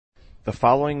The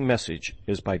following message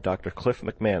is by Dr. Cliff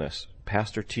McManus,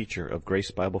 pastor-teacher of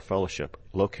Grace Bible Fellowship,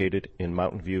 located in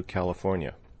Mountain View,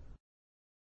 California.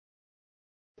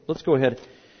 Let's go ahead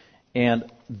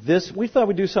and we thought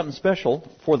we'd do something special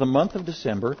for the month of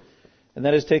December, and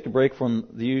that is take a break from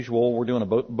the usual. We're doing a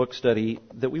book study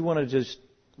that we want to just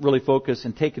really focus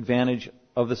and take advantage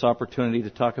of this opportunity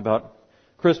to talk about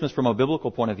Christmas from a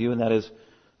biblical point of view, and that is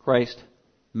Christ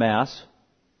Mass.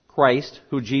 Christ,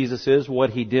 who Jesus is, what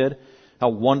He did, how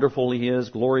wonderful He is,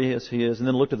 glorious He is, and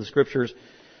then look to the Scriptures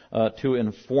to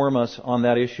inform us on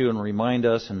that issue and remind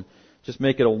us and just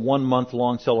make it a 1 month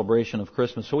long celebration of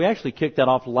Christmas. So we actually kicked that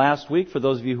off last week. For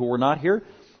those of you who were not here, it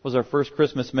was our first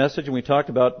Christmas message, and we talked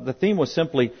about, the theme was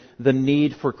simply the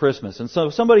need for Christmas. And so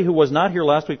somebody who was not here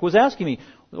last week was asking me,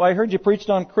 well, I heard you preached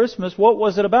on Christmas, what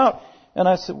was it about? And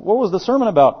I said, what was the sermon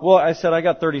about? Well, I said, I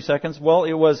got 30 seconds. Well,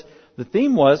 the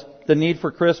theme was the need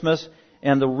for Christmas,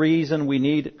 and the reason we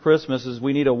need Christmas is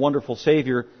we need a wonderful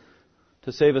Savior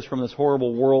to save us from this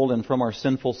horrible world and from our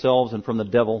sinful selves and from the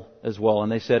devil as well.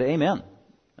 And they said, amen.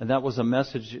 And that was a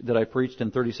message that I preached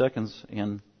in 30 seconds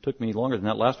and took me longer than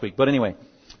that last week. But anyway,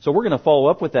 so we're going to follow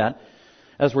up with that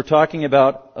as we're talking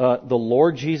about the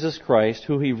Lord Jesus Christ,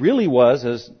 who He really was,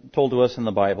 as told to us in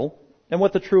the Bible, and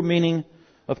what the true meaning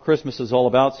of Christmas is all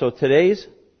about. So today's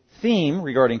theme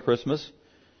regarding Christmas,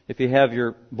 if you have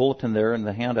your bulletin there in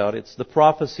the handout, it's the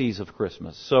prophecies of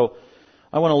Christmas. So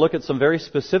I want to look at some very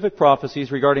specific prophecies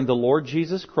regarding the Lord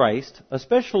Jesus Christ,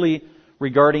 especially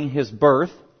regarding His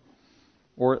birth,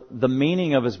 or the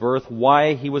meaning of His birth,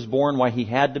 why He was born, why He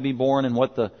had to be born, and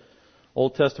what the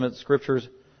Old Testament Scriptures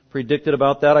predicted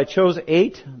about that. I chose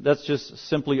 8. That's just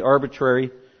simply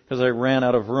arbitrary because I ran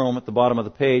out of room at the bottom of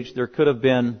the page. There could have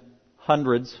been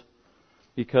hundreds,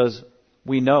 because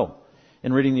we know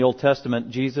in reading the Old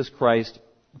Testament, Jesus Christ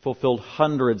fulfilled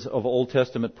hundreds of Old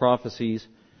Testament prophecies,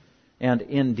 and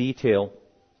in detail.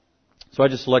 So I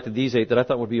just selected these 8 that I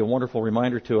thought would be a wonderful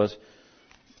reminder to us,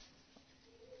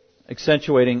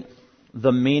 accentuating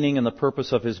the meaning and the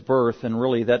purpose of His birth, and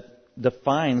really that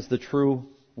defines the true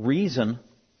reason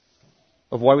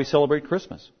of why we celebrate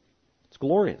Christmas. It's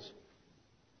glorious.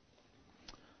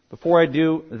 Before I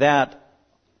do that,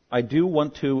 I do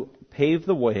want to pave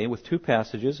the way with 2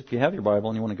 passages. If you have your Bible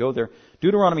and you want to go there,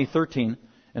 Deuteronomy 13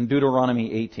 and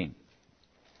Deuteronomy 18.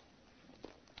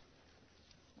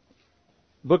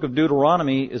 The book of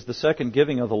Deuteronomy is the second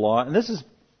giving of the law, and this is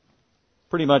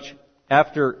pretty much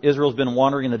after Israel's been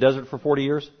wandering in the desert for 40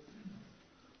 years.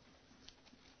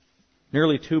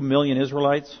 Nearly 2 million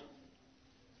Israelites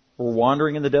were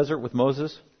wandering in the desert with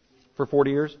Moses for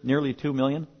 40 years. Nearly 2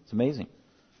 million. It's amazing.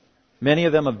 Many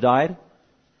of them have died,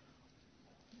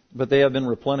 but they have been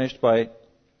replenished by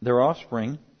their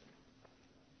offspring.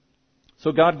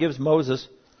 So God gives Moses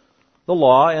the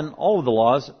law and all of the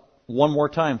laws one more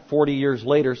time, 40 years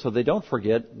later, so they don't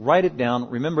forget. Write it down.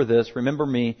 Remember this. Remember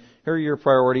me. Here are your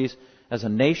priorities as a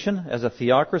nation, as a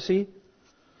theocracy,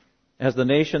 as the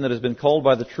nation that has been called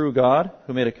by the true God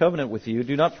who made a covenant with you.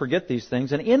 Do not forget these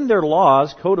things. And in their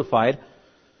laws, codified,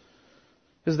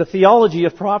 is the theology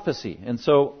of prophecy. And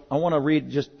so I want to read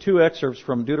just 2 excerpts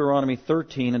from Deuteronomy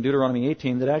 13 and Deuteronomy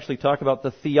 18 that actually talk about the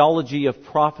theology of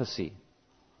prophecy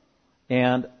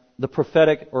and the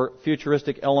prophetic or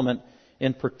futuristic element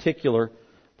in particular.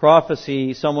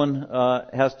 Prophecy, someone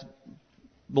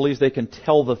believes they can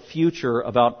tell the future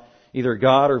about either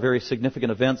God or very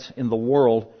significant events in the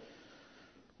world.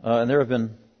 And there have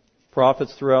been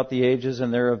prophets throughout the ages,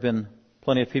 and there have been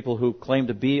plenty of people who claim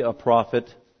to be a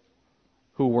prophet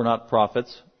who were not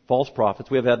prophets, false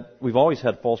prophets. We've always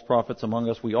had false prophets among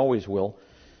us. We always will.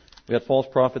 We had false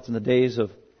prophets in the days of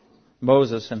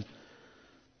Moses, and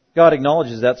God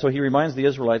acknowledges that, so He reminds the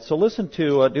Israelites. So listen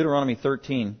to Deuteronomy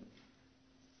 13,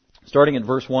 starting at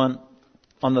verse 1,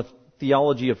 on the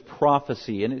theology of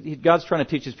prophecy. And God's trying to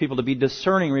teach His people to be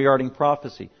discerning regarding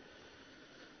prophecy.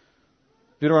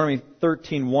 Deuteronomy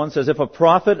 13:1 says, if a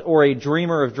prophet or a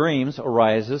dreamer of dreams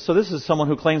arises, so this is someone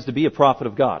who claims to be a prophet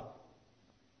of God.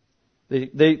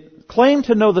 They claim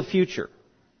to know the future.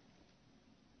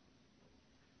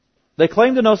 They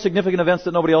claim to know significant events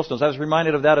that nobody else knows. I was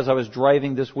reminded of that as I was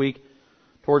driving this week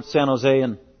towards San Jose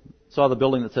and saw the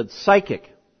building that said psychic.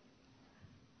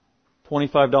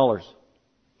 $25.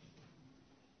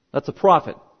 That's a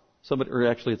prophet. Or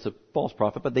actually it's a false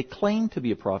prophet, but they claim to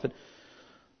be a prophet,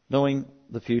 knowing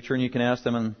the future, and you can ask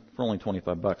them for only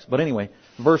 $25. But anyway,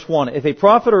 verse 1. If a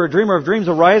prophet or a dreamer of dreams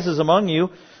arises among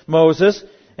you, Moses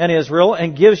and Israel,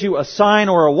 and gives you a sign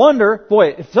or a wonder, boy,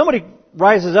 if somebody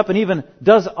rises up and even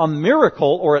does a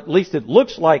miracle, or at least it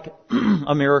looks like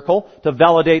a miracle to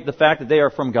validate the fact that they are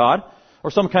from God,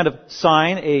 or some kind of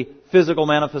sign, a physical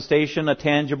manifestation, a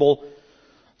tangible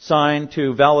sign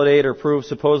to validate or prove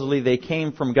supposedly they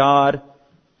came from God.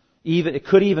 It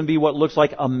could even be what looks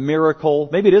like a miracle.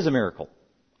 Maybe it is a miracle.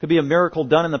 It could be a miracle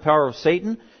done in the power of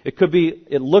Satan.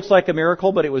 It looks like a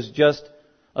miracle, but it was just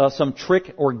some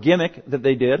trick or gimmick that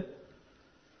they did.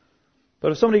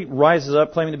 But if somebody rises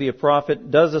up claiming to be a prophet,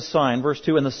 does a sign, verse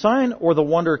 2, and the sign or the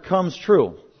wonder comes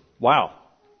true. Wow.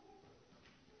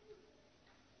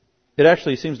 It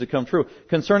actually seems to come true.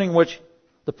 Concerning which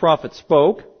the prophet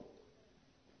spoke.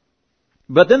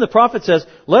 But then the prophet says,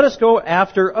 let us go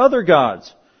after other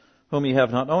gods, whom ye have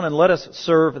not known, and let us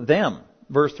serve them.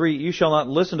 Verse 3, you shall not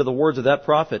listen to the words of that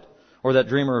prophet or that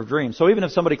dreamer of dreams. So even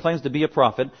if somebody claims to be a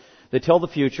prophet, they tell the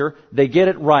future, they get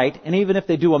it right, and even if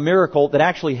they do a miracle that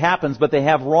actually happens, but they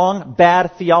have wrong,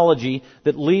 bad theology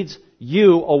that leads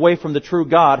you away from the true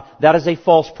God, that is a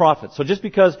false prophet. So just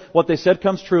because what they said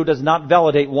comes true does not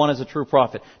validate one as a true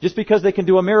prophet. Just because they can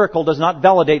do a miracle does not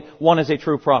validate one as a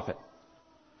true prophet.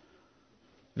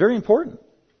 Very important.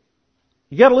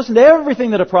 You got to listen to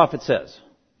everything that a prophet says.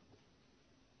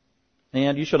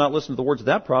 And you shall not listen to the words of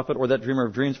that prophet or that dreamer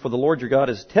of dreams, for the Lord your God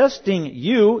is testing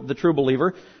you, the true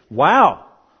believer. Wow!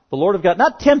 The Lord of God,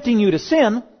 not tempting you to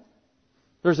sin.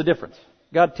 There's a difference.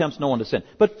 God tempts no one to sin.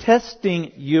 But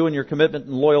testing you and your commitment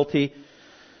and loyalty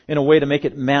in a way to make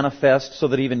it manifest so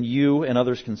that even you and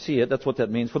others can see it. That's what that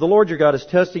means. For the Lord your God is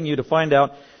testing you to find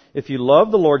out if you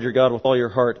love the Lord your God with all your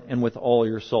heart and with all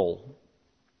your soul.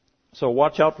 So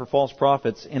watch out for false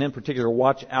prophets, and in particular,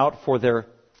 watch out for their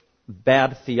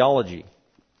bad theology.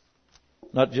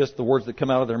 Not just the words that come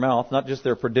out of their mouth, not just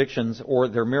their predictions or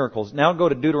their miracles. Now go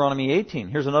to Deuteronomy 18.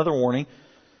 Here's another warning.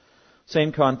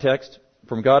 Same context,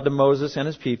 from God to Moses and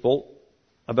his people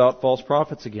about false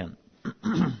prophets again.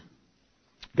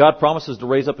 God promises to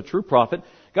raise up a true prophet.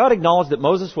 God acknowledged that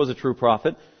Moses was a true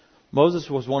prophet. Moses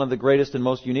was one of the greatest and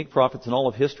most unique prophets in all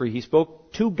of history. He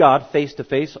spoke to God face to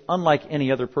face, unlike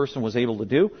any other person was able to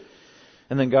do.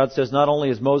 And then God says, not only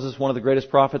is Moses one of the greatest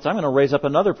prophets, I'm going to raise up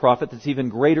another prophet that's even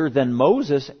greater than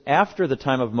Moses after the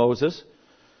time of Moses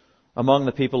among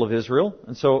the people of Israel.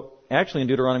 And so, actually in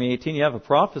Deuteronomy 18, you have a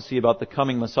prophecy about the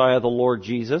coming Messiah, the Lord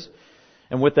Jesus.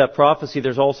 And with that prophecy,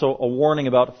 there's also a warning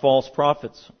about false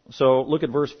prophets. So look at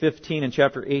verse 15 in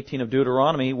chapter 18 of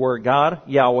Deuteronomy, where God,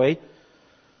 Yahweh,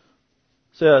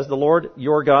 says, the Lord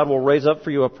your God will raise up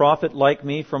for you a prophet like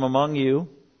me from among you.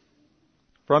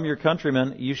 From your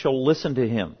countrymen you shall listen to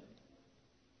him.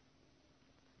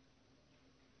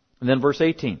 And then verse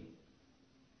 18.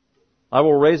 I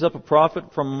will raise up a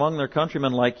prophet from among their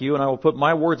countrymen like you, and I will put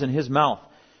my words in his mouth.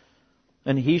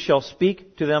 And he shall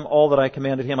speak to them all that I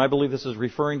commanded him. I believe this is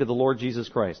referring to the Lord Jesus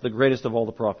Christ, the greatest of all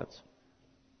the prophets.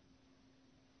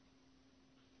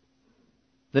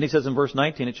 Then he says in verse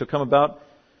 19, it shall come about.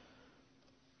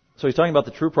 So he's talking about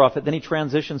the true prophet. Then he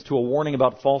transitions to a warning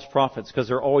about false prophets, because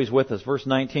they're always with us. Verse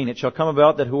 19, it shall come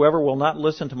about that whoever will not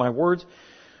listen to my words,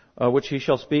 which he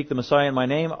shall speak, the Messiah in my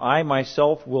name, I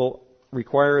myself will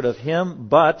require it of him.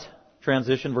 But,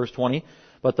 transition, verse 20,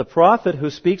 but the prophet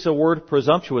who speaks a word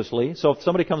presumptuously, so if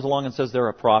somebody comes along and says they're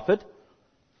a prophet,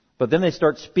 but then they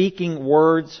start speaking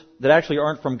words that actually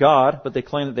aren't from God, but they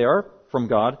claim that they are from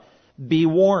God, be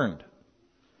warned.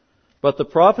 But the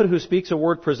prophet who speaks a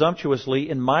word presumptuously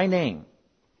in my name,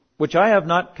 which I have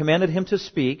not commanded him to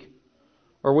speak,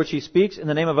 or which he speaks in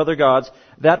the name of other gods,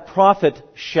 that prophet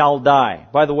shall die.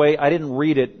 By the way, I didn't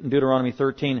read it in Deuteronomy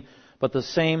 13, but the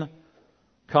same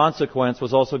consequence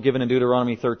was also given in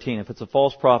Deuteronomy 13. If it's a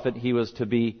false prophet, he was to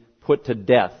be put to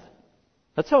death.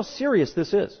 That's how serious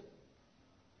this is.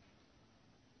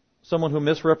 Someone who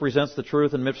misrepresents the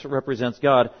truth and misrepresents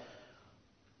God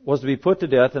was to be put to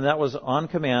death, and that was on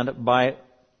command by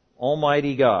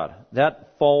Almighty God. That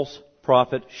false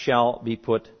prophet shall be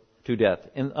put to death.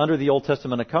 And under the Old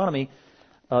Testament economy,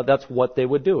 that's what they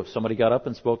would do. If somebody got up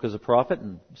and spoke as a prophet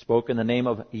and spoke in the name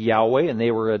of Yahweh, and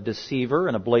they were a deceiver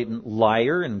and a blatant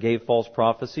liar and gave false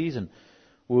prophecies and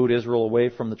wooed Israel away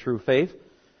from the true faith,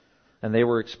 and they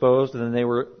were exposed, and then they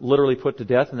were literally put to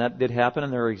death, and that did happen,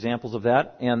 and there are examples of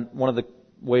that. And one of the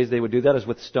ways they would do that is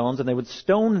with stones, and they would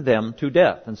stone them to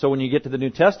death. And so when you get to the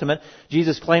New Testament,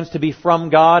 Jesus claims to be from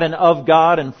God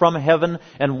and from heaven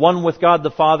and one with God the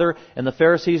Father, and the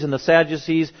Pharisees and the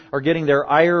Sadducees are getting their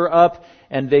ire up,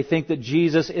 and they think that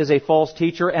Jesus is a false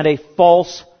teacher and a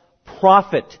false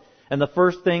prophet. And the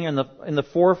first thing in the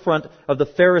forefront of the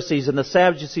Pharisees and the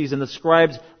Sadducees and the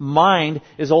scribes' mind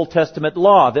is Old Testament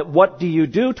law. That what do you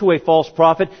do to a false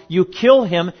prophet? You kill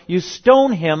him, you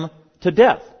stone him to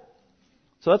death.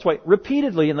 So that's why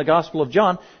repeatedly in the Gospel of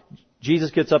John, Jesus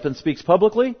gets up and speaks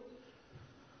publicly.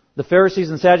 The Pharisees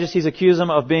and Sadducees accuse him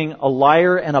of being a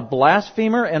liar and a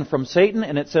blasphemer and from Satan,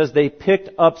 and it says they picked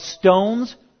up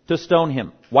stones to stone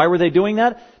him. Why were they doing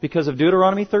that? Because of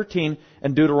Deuteronomy 13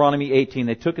 and Deuteronomy 18.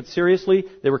 They took it seriously.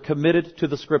 They were committed to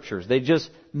the Scriptures. They just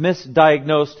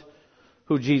misdiagnosed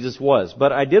who Jesus was.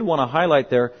 But I did want to highlight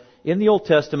there, in the Old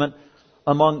Testament,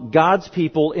 among God's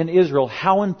people in Israel,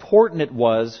 how important it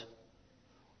was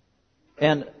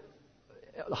and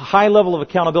a high level of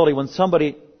accountability when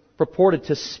somebody purported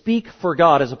to speak for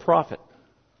God as a prophet.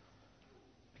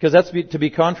 Because that's to be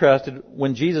contrasted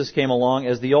when Jesus came along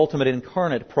as the ultimate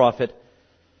incarnate prophet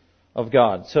of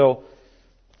God. So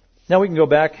now we can go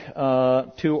back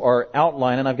to our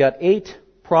outline, and I've got 8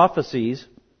 prophecies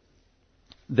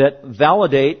that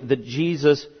validate that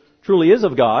Jesus truly is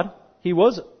of God. He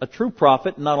was a true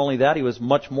prophet. Not only that, he was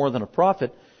much more than a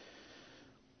prophet.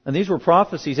 And these were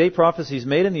prophecies, 8 prophecies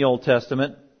made in the Old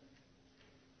Testament,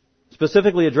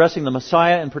 specifically addressing the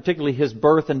Messiah and particularly His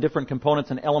birth and different components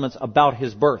and elements about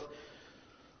His birth,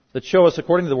 that show us,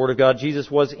 according to the Word of God, Jesus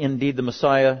was indeed the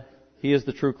Messiah. He is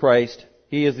the true Christ.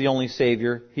 He is the only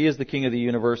Savior. He is the King of the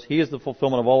universe. He is the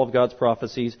fulfillment of all of God's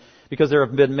prophecies, because there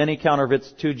have been many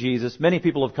counterfeits to Jesus. Many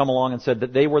people have come along and said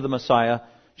that they were the Messiah.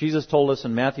 Jesus told us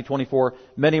in Matthew 24,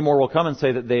 many more will come and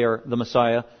say that they are the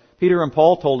Messiah. Peter and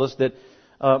Paul told us that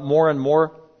more and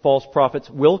more false prophets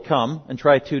will come and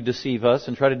try to deceive us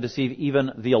and try to deceive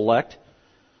even the elect.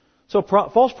 So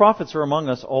false prophets are among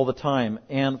us all the time,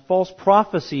 and false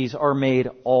prophecies are made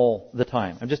all the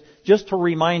time. And just to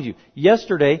remind you,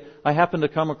 yesterday I happened to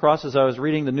come across, as I was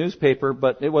reading the newspaper,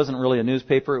 but it wasn't really a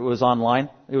newspaper, it was online.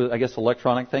 It was, I guess, an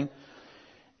electronic thing.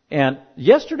 And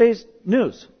yesterday's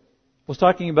news was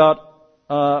talking about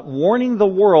warning the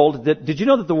world that, did you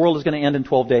know that the world is going to end in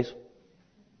 12 days?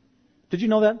 Did you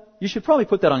know that? You should probably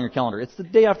put that on your calendar. It's the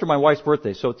day after my wife's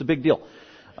birthday, so it's a big deal.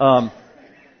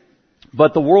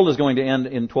 But the world is going to end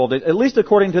in 12 days, at least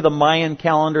according to the Mayan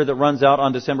calendar that runs out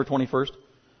on December 21st.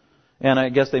 And I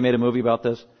guess they made a movie about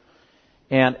this.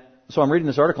 And so I'm reading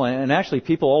this article, and actually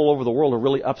people all over the world are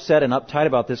really upset and uptight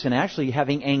about this, and actually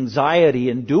having anxiety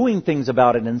and doing things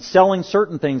about it, and selling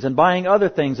certain things and buying other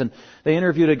things. And they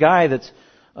interviewed a guy that's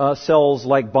sells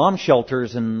like bomb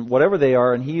shelters and whatever they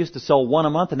are, and he used to sell one a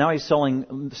month, and now he's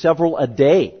selling several a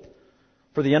day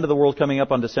for the end of the world coming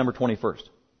up on December 21st.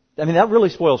 I mean, that really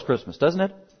spoils Christmas, doesn't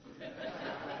it?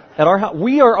 At our house,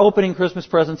 we are opening Christmas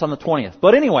presents on the 20th.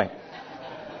 But anyway.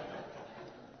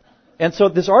 And so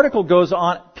this article goes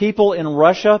on, people in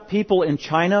Russia, people in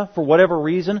China, for whatever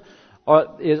reason,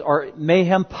 are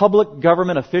mayhem. Public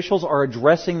government officials are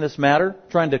addressing this matter,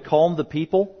 trying to calm the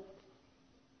people.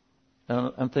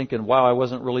 And I'm thinking, wow, I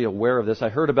wasn't really aware of this. I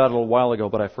heard about it a little while ago,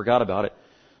 but I forgot about it.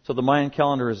 So the Mayan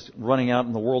calendar is running out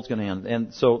and the world's going to end.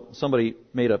 And so somebody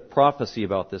made a prophecy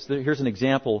about this. Here's an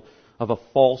example of a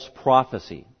false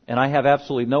prophecy. And I have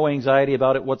absolutely no anxiety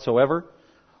about it whatsoever.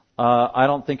 I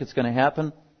don't think it's going to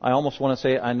happen. I almost want to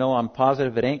say I know I'm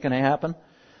positive it ain't going to happen.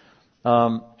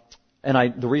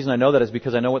 The reason I know that is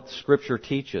because I know what the Scripture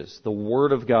teaches. The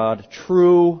Word of God,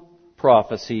 true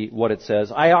prophecy, what it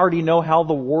says. I already know how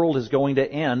the world is going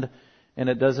to end, and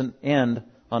it doesn't end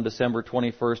on December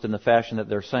 21st in the fashion that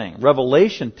they're saying.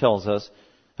 Revelation tells us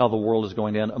how the world is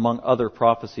going to end, among other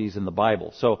prophecies in the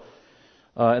Bible. So,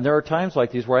 and there are times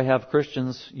like these where I have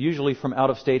Christians, usually from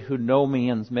out of state, who know me,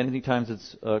 and many times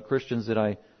it's Christians that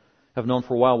I have known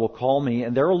for a while will call me,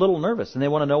 and they're a little nervous, and they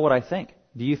want to know what I think.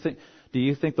 Do you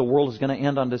think the world is going to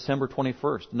end on December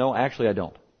 21st? No, actually I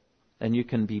don't. And you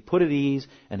can be put at ease,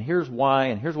 and here's why,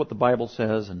 and here's what the Bible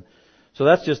says, and so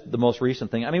that's just the most recent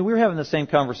thing. I mean, we were having the same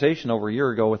conversation over a year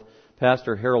ago with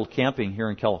Pastor Harold Camping here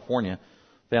in California,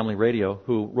 Family Radio,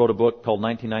 who wrote a book called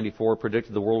 1994,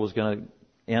 predicted the world was going to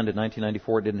end in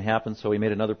 1994. It didn't happen, so he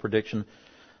made another prediction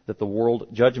that the world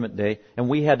judgment day, and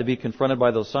we had to be confronted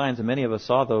by those signs, and many of us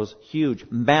saw those huge,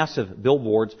 massive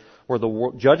billboards where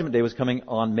the judgment day was coming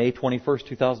on May 21st,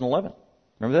 2011.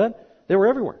 Remember that? They were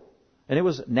everywhere. And it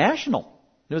was national.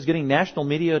 It was getting national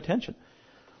media attention.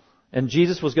 And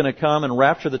Jesus was going to come and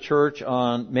rapture the church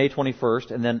on May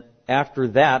 21st, and then after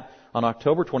that, on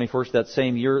October 21st, that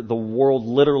same year, the world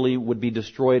literally would be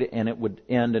destroyed and it would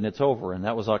end and it's over. And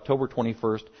that was October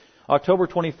 21st. October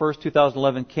 21st,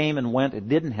 2011 came and went. It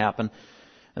didn't happen.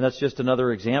 And that's just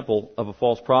another example of a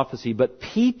false prophecy. But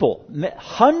people,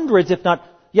 hundreds, if not,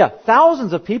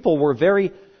 thousands of people were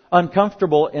very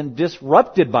uncomfortable and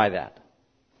disrupted by that.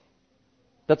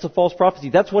 That's a false prophecy.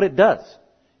 That's what it does.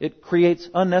 It creates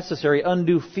unnecessary,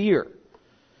 undue fear.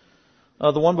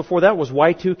 The one before that was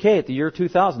Y2K at the year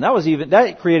 2000.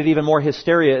 That created even more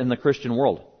hysteria in the Christian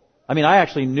world. I mean, I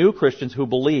actually knew Christians who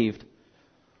believed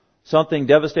something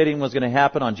devastating was going to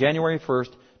happen on January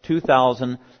 1st,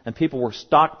 2000, and people were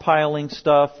stockpiling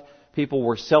stuff. People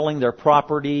were selling their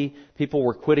property. People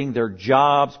were quitting their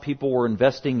jobs. People were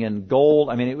investing in gold.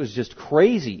 I mean, it was just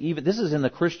crazy. Even this is in the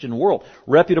Christian world.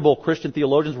 Reputable Christian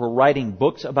theologians were writing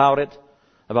books about it,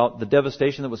 about the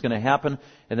devastation that was going to happen.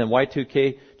 And then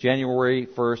Y2K, January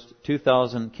 1st,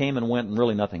 2000, came and went, and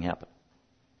really nothing happened.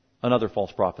 Another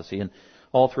false prophecy, and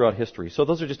all throughout history. So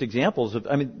those are just examples of,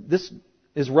 this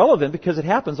is relevant because it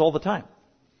happens all the time.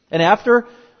 And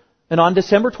on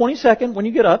December 22nd, when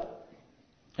you get up,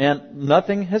 and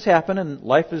nothing has happened, and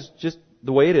life is just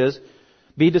the way it is,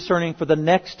 be discerning for the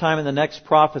next time and the next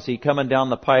prophecy coming down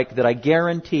the pike that I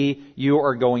guarantee you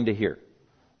are going to hear.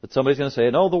 That somebody's going to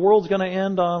say, no, the world's going to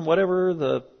end on whatever,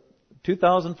 the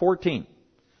 2014,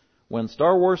 when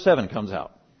Star Wars 7 comes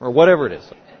out, or whatever it is.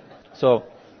 So,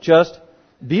 just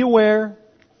be aware,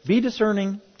 be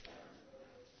discerning,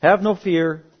 have no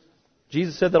fear.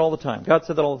 Jesus said that all the time. God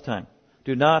said that all the time.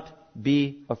 Do not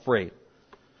be afraid.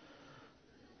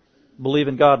 Believe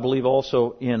in God, believe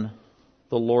also in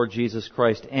the Lord Jesus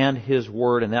Christ and His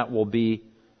Word, and that will be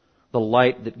the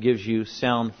light that gives you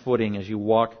sound footing as you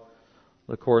walk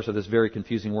the course of this very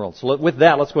confusing world. So with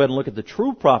that, let's go ahead and look at the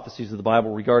true prophecies of the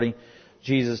Bible regarding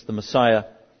Jesus the Messiah,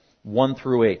 1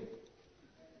 through 8.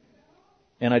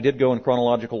 And I did go in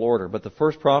chronological order, but the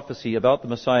first prophecy about the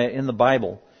Messiah in the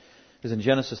Bible is in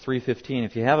Genesis 3:15.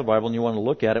 If you have a Bible and you want to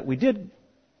look at it, we did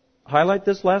highlight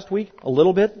this last week a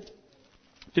little bit.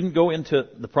 Didn't go into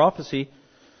the prophecy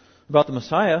about the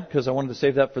Messiah because I wanted to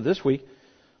save that for this week.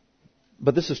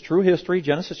 But this is true history.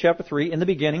 Genesis chapter 3. In the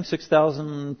beginning,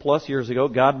 6,000 plus years ago,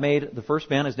 God made the first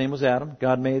man. His name was Adam.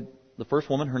 God made the first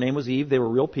woman. Her name was Eve. They were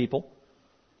real people.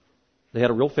 They had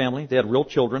a real family. They had real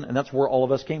children. And that's where all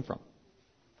of us came from.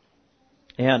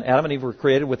 And Adam and Eve were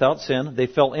created without sin. They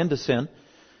fell into sin.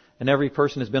 And every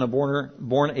person has been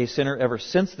born a sinner ever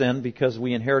since then because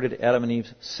we inherited Adam and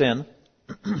Eve's sin.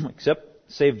 Except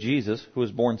save Jesus, who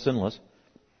was born sinless.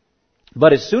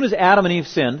 But as soon as Adam and Eve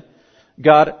sinned,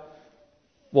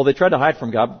 they tried to hide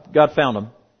from God. God found them.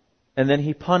 And then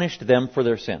He punished them for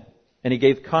their sin. And He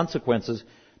gave consequences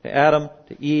to Adam,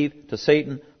 to Eve, to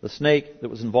Satan, the snake that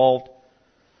was involved.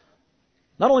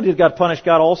 Not only did God punish,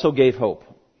 God also gave hope.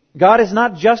 God is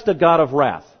not just a God of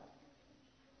wrath.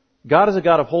 God is a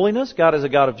God of holiness. God is a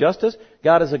God of justice.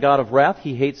 God is a God of wrath.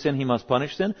 He hates sin. He must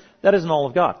punish sin. That isn't all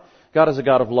of God. God is a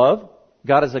God of love.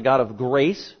 God is a God of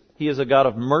grace. He is a God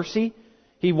of mercy.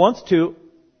 He wants to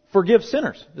forgive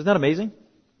sinners. Isn't that amazing?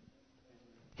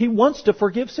 He wants to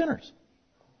forgive sinners.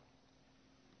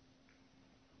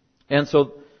 And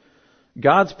so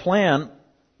God's plan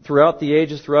throughout the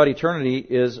ages, throughout eternity,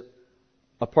 is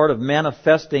a part of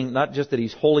manifesting not just that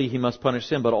He's holy, He must punish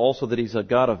sin, but also that He's a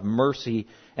God of mercy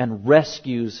and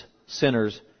rescues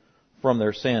sinners from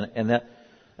their sin. And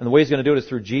the way He's going to do it is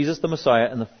through Jesus the Messiah.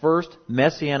 And the first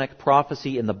messianic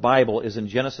prophecy in the Bible is in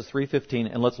Genesis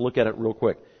 3:15. And let's look at it real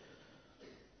quick.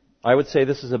 I would say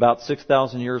this is about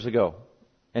 6,000 years ago.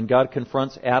 And God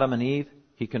confronts Adam and Eve.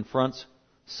 He confronts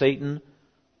Satan.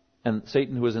 And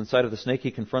Satan, who is inside of the snake,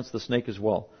 He confronts the snake as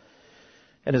well.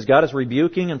 And as God is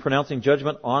rebuking and pronouncing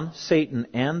judgment on Satan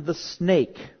and the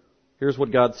snake, here's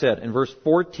what God said. In verse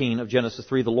 14 of Genesis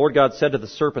 3, the Lord God said to the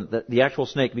serpent, the actual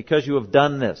snake, because you have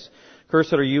done this,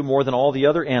 cursed are you more than all the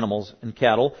other animals and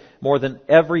cattle, more than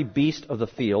every beast of the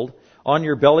field. On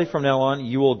your belly from now on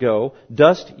you will go.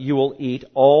 Dust you will eat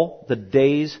all the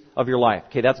days of your life.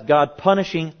 Okay, that's God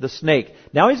punishing the snake.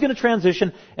 Now He's going to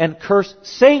transition and curse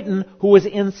Satan, who is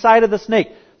inside of the snake.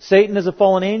 Satan is a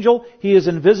fallen angel. He is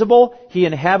invisible. He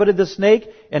inhabited the snake,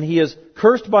 and he is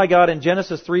cursed by God in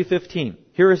Genesis 3:15.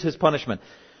 Here is his punishment.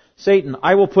 Satan,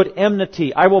 I will put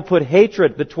enmity, I will put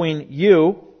hatred between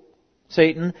you,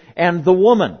 Satan, and the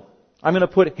woman. I'm going to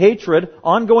put hatred,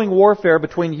 ongoing warfare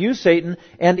between you, Satan,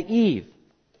 and Eve.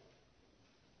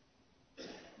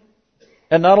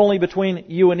 And not only between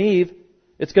you and Eve,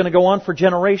 it's going to go on for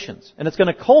generations. And it's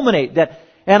going to culminate that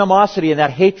animosity and that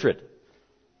hatred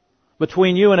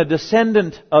between you and a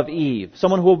descendant of Eve.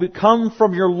 Someone who will come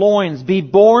from your loins, be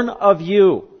born of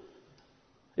you.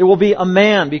 It will be a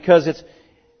man because it's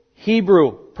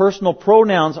Hebrew personal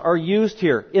pronouns are used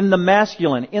here in the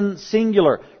masculine, in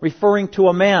singular, referring to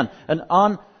a man, an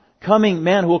oncoming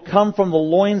man who will come from the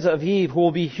loins of Eve, who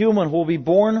will be human, who will be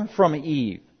born from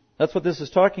Eve. That's what this is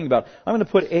talking about. I'm going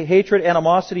to put a hatred,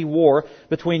 animosity, war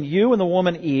between you and the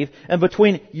woman Eve, and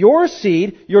between your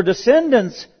seed, your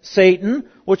descendants, Satan,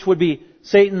 which would be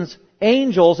Satan's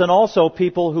angels, and also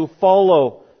people who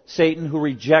follow Satan, who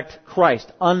reject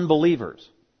Christ, unbelievers,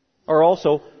 are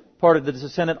also part of the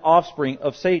descendant offspring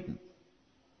of Satan.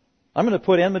 I'm going to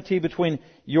put enmity between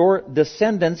your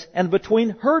descendants and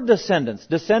between her descendants.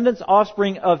 Descendants,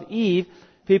 offspring of Eve,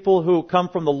 people who come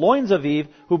from the loins of Eve,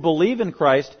 who believe in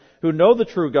Christ, who know the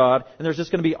true God, and there's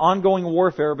just going to be ongoing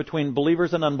warfare between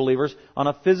believers and unbelievers on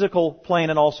a physical plane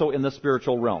and also in the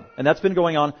spiritual realm. And that's been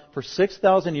going on for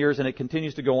 6,000 years, and it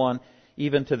continues to go on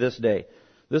even to this day.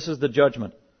 This is the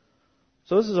judgment.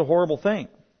 So this is a horrible thing.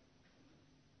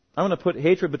 I'm going to put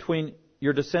hatred between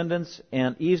your descendants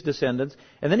and Eve's descendants.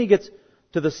 And then he gets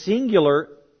to the singular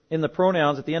in the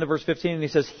pronouns at the end of verse 15, and he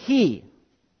says, He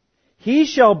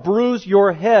shall bruise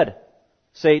your head,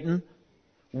 Satan.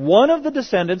 One of the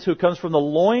descendants who comes from the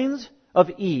loins of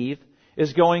Eve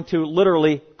is going to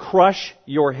literally crush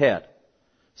your head.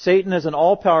 Satan is an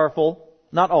all-powerful,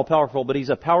 not all-powerful, but he's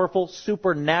a powerful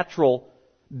supernatural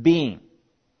being.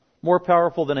 More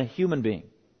powerful than a human being.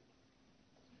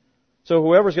 So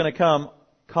whoever's going to come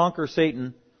conquer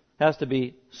Satan has to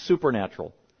be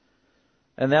supernatural.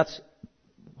 And that's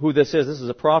who this is. This is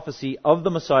a prophecy of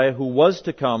the Messiah who was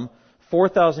to come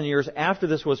 4,000 years after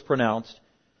this was pronounced.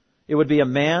 It would be a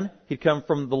man. He'd come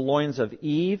from the loins of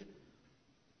Eve.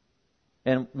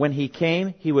 And when he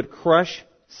came, he would crush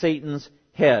Satan's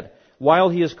head. While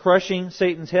he is crushing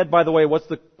Satan's head, by the way, what's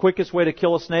the quickest way to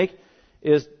kill a snake?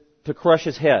 Is to crush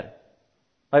his head.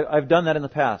 I've done that in the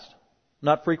past.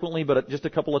 Not frequently, but just a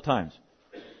couple of times.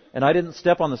 And I didn't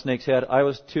step on the snake's head. I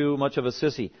was too much of a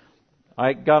sissy.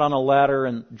 I got on a ladder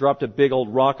and dropped a big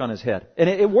old rock on his head. And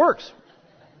it works.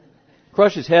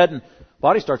 Crush his head and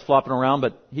body starts flopping around,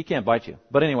 but he can't bite you.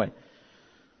 But anyway.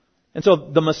 And so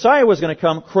the Messiah was going to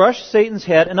come, crush Satan's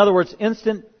head. In other words,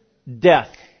 instant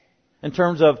death in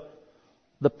terms of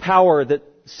the power that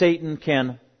Satan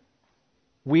can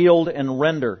wield and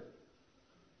render.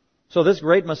 So this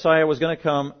great Messiah was going to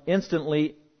come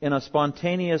instantly in a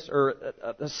spontaneous or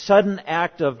a sudden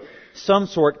act of some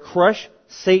sort, crush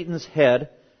Satan's head,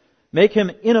 make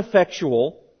him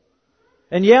ineffectual.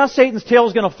 And yeah, Satan's tail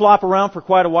is going to flop around for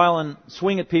quite a while and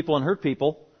swing at people and hurt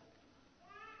people.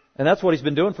 And that's what he's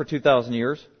been doing for 2,000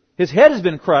 years. His head has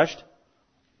been crushed,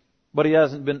 but he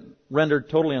hasn't been rendered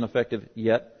totally ineffective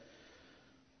yet.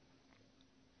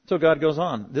 So God goes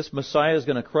on. This Messiah is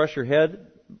going to crush your head.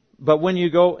 But when you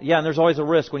go, and there's always a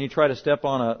risk when you try to step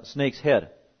on a snake's head.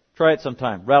 Try it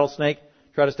sometime. Rattlesnake,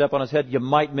 try to step on his head, you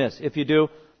might miss. If you do,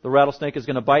 the rattlesnake is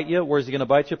going to bite you. Where is he going to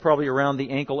bite you? Probably around the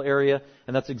ankle area.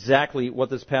 And that's exactly what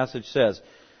this passage says.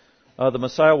 The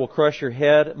Messiah will crush your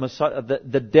head.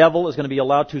 The devil is going to be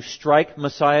allowed to strike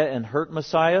Messiah and hurt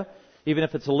Messiah. Even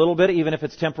if it's a little bit, even if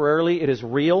it's temporarily, it is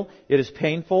real. It is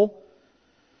painful.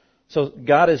 So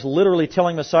God is literally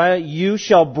telling Messiah, you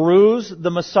shall bruise the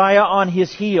Messiah on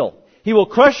his heel. He will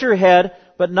crush your head,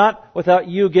 but not without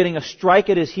you getting a strike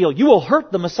at his heel. You will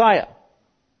hurt the Messiah.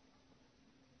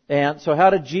 And so how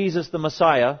did Jesus, the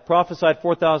Messiah, prophesied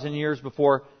 4,000 years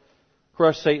before,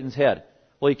 crush Satan's head?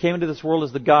 Well, he came into this world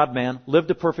as the God-man, lived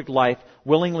a perfect life,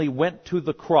 willingly went to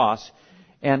the cross,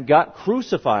 and got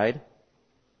crucified,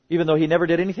 even though he never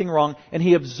did anything wrong, and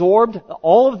he absorbed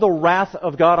all of the wrath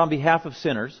of God on behalf of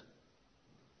sinners.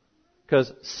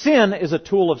 Because sin is a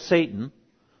tool of Satan.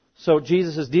 So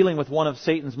Jesus is dealing with one of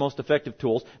Satan's most effective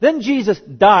tools. Then Jesus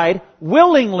died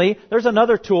willingly. There's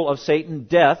another tool of Satan,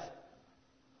 death,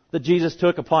 that Jesus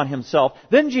took upon himself.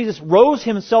 Then Jesus rose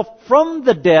himself from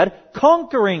the dead,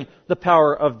 conquering the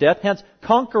power of death, hence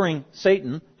conquering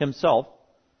Satan himself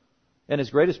and his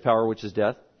greatest power, which is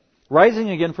death, rising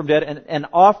again from dead and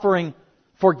offering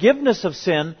forgiveness of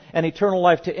sin and eternal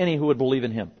life to any who would believe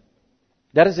in him.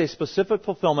 That is a specific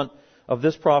fulfillment of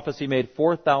this prophecy made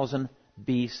 4,000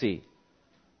 BC.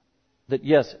 That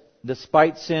yes,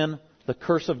 despite sin, the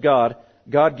curse of God,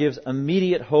 God gives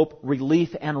immediate hope, relief,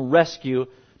 and rescue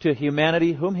to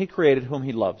humanity whom He created, whom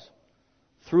He loves.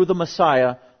 Through the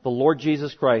Messiah, the Lord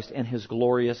Jesus Christ, and His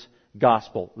glorious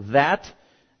gospel. That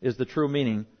is the true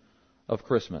meaning of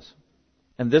Christmas.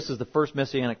 And this is the first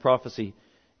messianic prophecy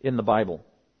in the Bible.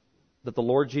 That the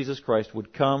Lord Jesus Christ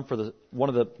would come for one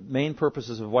of the main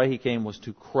purposes of why He came was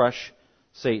to crush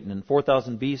Satan. In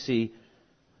 4000 BC,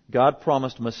 God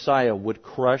promised Messiah would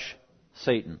crush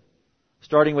Satan.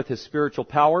 Starting with His spiritual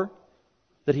power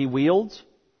that He wields.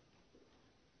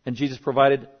 And Jesus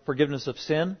provided forgiveness of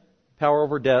sin, power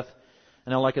over death.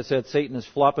 And now, like I said, Satan is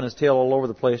flopping his tail all over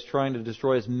the place, trying to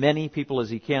destroy as many people as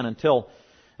he can until,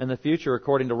 in the future,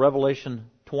 according to Revelation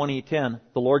 20:10,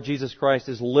 the Lord Jesus Christ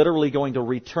is literally going to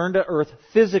return to earth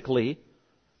physically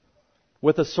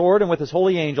with a sword and with His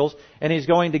holy angels, and He's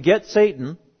going to get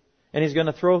Satan, and He's going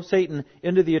to throw Satan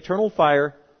into the eternal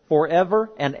fire forever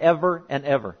and ever and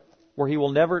ever, where he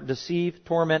will never deceive,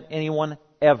 torment anyone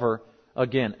ever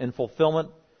again, in fulfillment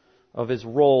of His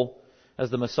role as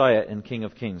the Messiah and King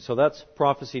of Kings. So that's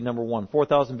prophecy number 1.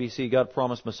 4000 BC, God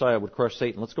promised Messiah would crush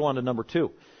Satan. Let's go on to number 2.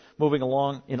 Moving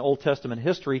along in Old Testament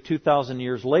history, 2,000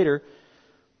 years later,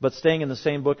 but staying in the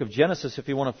same book of Genesis, if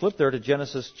you want to flip there to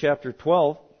Genesis chapter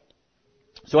 12.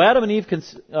 So Adam and Eve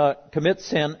commit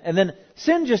sin, and then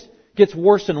sin just gets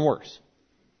worse and worse.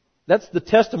 That's the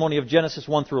testimony of Genesis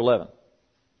 1 through 11.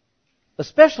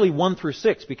 Especially 1 through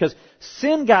 6, because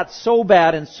sin got so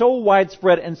bad and so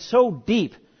widespread and so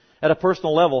deep at a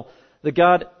personal level that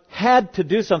God had to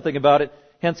do something about it.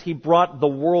 Hence, He brought the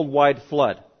worldwide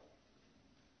flood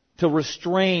to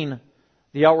restrain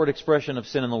the outward expression of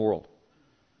sin in the world.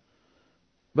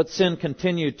 But sin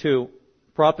continued to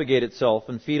propagate itself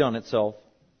and feed on itself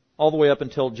all the way up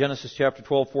until Genesis chapter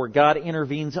 12, where God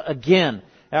intervenes again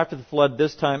after the flood,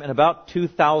 this time in about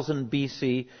 2000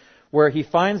 BC, where He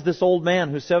finds this old man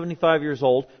who's 75 years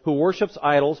old, who worships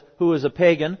idols, who is a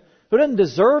pagan, who doesn't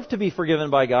deserve to be forgiven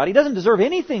by God. He doesn't deserve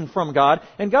anything from God.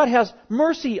 And God has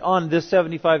mercy on this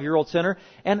 75-year-old sinner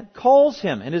and calls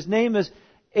him. And his name is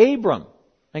Abram.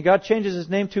 And God changes his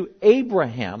name to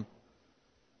Abraham.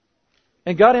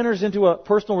 And God enters into a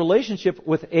personal relationship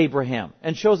with Abraham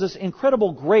and shows this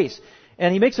incredible grace.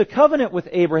 And He makes a covenant with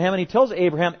Abraham, and He tells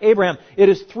Abraham, Abraham, it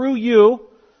is through you,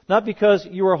 not because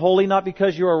you are holy, not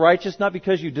because you are righteous, not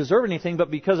because you deserve anything,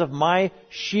 but because of my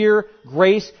sheer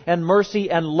grace and mercy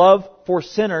and love for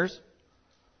sinners.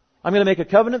 I'm going to make a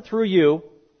covenant through you,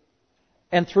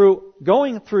 and through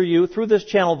going through you, through this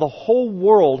channel, the whole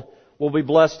world will be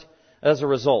blessed as a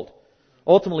result.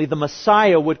 Ultimately, the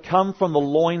Messiah would come from the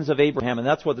loins of Abraham, and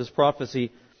that's what this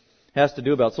prophecy has to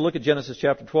do about. So look at Genesis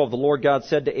chapter 12. The Lord God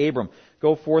said to Abram,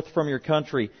 go forth from your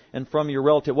country and from your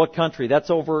relative. What country? That's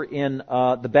over in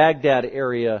the Baghdad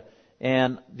area,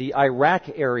 and the Iraq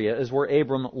area is where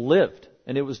Abram lived,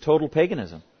 and it was total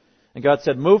paganism. And God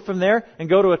said, move from there and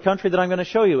go to a country that I'm going to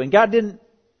show you. And God didn't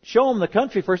show him the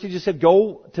country first. He just said,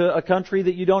 go to a country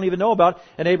that you don't even know about.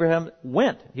 And Abraham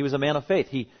went. He was a man of faith.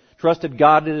 He trusted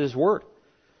God at His word.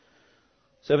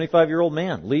 75-year-old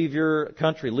man, leave your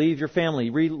country, leave your family,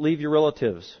 leave your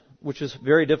relatives, which is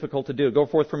very difficult to do. Go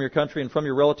forth from your country and from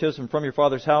your relatives and from your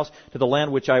father's house to the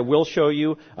land which I will show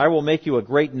you. I will make you a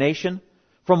great nation.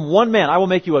 From one man, I will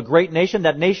make you a great nation.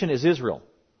 That nation is Israel.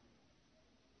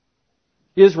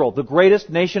 Israel, the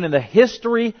greatest nation in the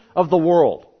history of the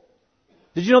world.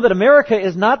 Did you know that America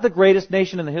is not the greatest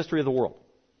nation in the history of the world?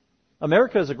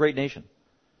 America is a great nation,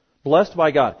 blessed by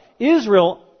God.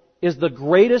 Israel is the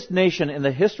greatest nation in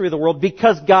the history of the world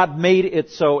because God made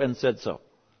it so and said so.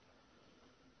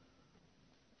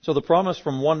 So the promise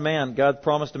from one man, God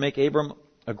promised to make Abram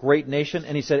a great nation,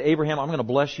 and He said, Abraham, I'm going to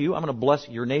bless you. I'm going to bless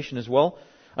your nation as well.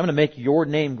 I'm going to make your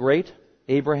name great,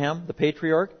 Abraham, the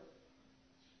patriarch.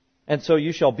 And so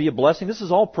you shall be a blessing. This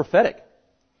is all prophetic.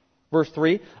 Verse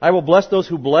 3, I will bless those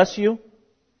who bless you.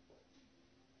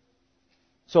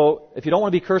 So, if you don't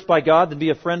want to be cursed by God, then be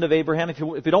a friend of Abraham. If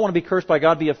you don't want to be cursed by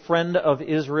God, be a friend of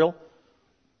Israel.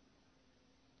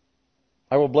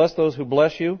 I will bless those who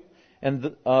bless you, and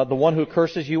the one who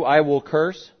curses you, I will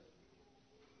curse.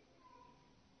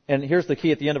 And here's the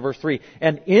key at the end of verse 3.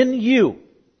 And in you,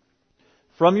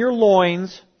 from your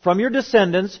loins, from your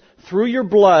descendants, through your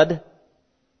blood,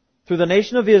 through the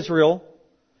nation of Israel,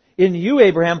 in you,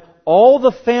 Abraham, all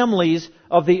the families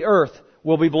of the earth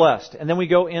will be blessed. And then we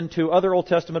go into other Old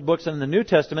Testament books, and in the New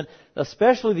Testament,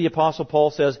 especially the Apostle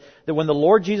Paul says that when the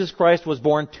Lord Jesus Christ was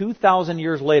born 2,000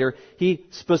 years later, He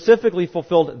specifically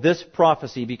fulfilled this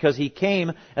prophecy because He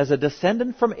came as a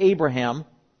descendant from Abraham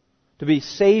to be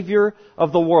Savior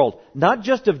of the world. Not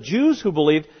just of Jews who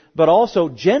believed, but also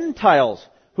Gentiles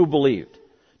who believed.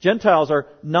 Gentiles are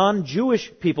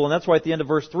non-Jewish people, and that's why at the end of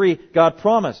verse 3, God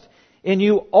promised, in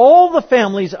you all the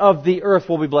families of the earth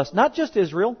will be blessed. Not just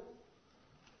Israel.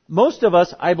 Most of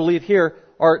us, I believe here,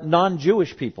 are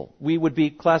non-Jewish people. We would be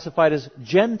classified as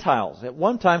Gentiles at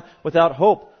one time without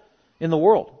hope in the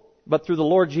world. But through the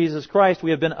Lord Jesus Christ,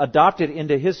 we have been adopted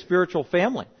into His spiritual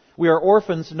family. We are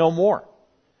orphans no more.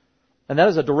 And that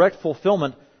is a direct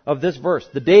fulfillment of this verse.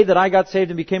 The day that I got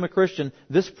saved and became a Christian,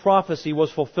 this prophecy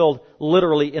was fulfilled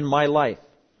literally in my life.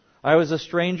 I was a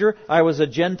stranger. I was a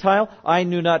Gentile. I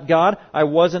knew not God. I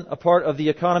wasn't a part of the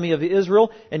economy of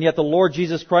Israel. And yet the Lord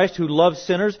Jesus Christ, who loves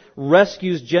sinners,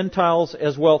 rescues Gentiles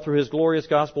as well through His glorious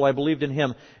gospel. I believed in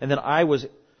Him. And then I was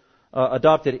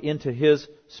adopted into His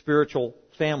spiritual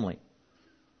family.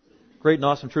 Great and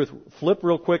awesome truth. Flip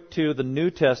real quick to the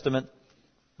New Testament,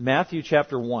 Matthew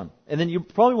chapter 1. And then you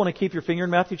probably want to keep your finger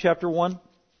in Matthew chapter 1,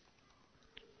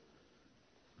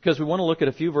 because we want to look at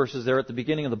a few verses there at the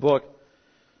beginning of the book.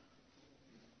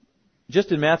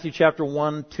 Just in Matthew chapter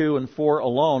 1, 2, and 4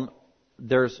 alone,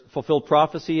 there's fulfilled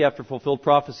prophecy after fulfilled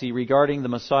prophecy regarding the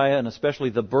Messiah, and especially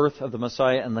the birth of the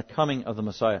Messiah and the coming of the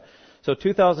Messiah. So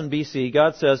 2000 BC,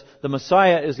 God says the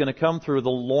Messiah is going to come through the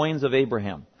loins of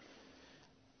Abraham.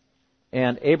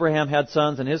 And Abraham had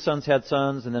sons, and his sons had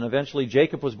sons, and then eventually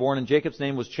Jacob was born, and Jacob's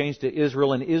name was changed to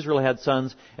Israel, and Israel had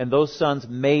sons, and those sons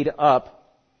made up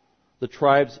the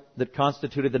tribes that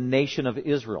constituted the nation of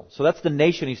Israel. So that's the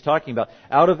nation he's talking about.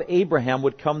 Out of Abraham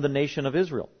would come the nation of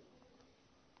Israel.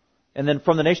 And then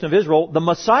from the nation of Israel, the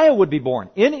Messiah would be born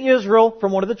in Israel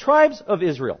from one of the tribes of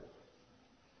Israel.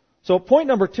 So point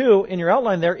number 2 in your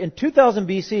outline there, in 2000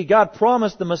 BC, God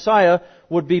promised the Messiah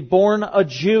would be born a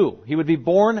Jew. He would be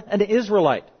born an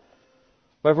Israelite.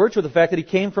 By virtue of the fact that he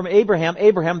came from Abraham,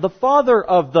 Abraham the father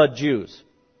of the Jews.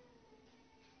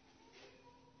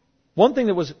 One thing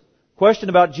that was questioned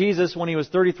about Jesus when he was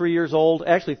 33 years old,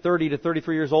 actually 30 to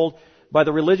 33 years old, by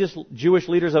the religious Jewish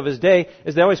leaders of his day,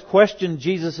 is they always questioned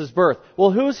Jesus' birth.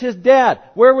 Well, who's his dad?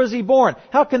 Where was he born?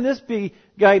 How can this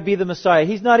guy be the Messiah?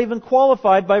 He's not even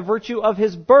qualified by virtue of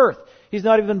his birth. He's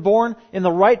not even born in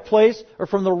the right place or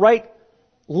from the right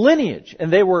lineage.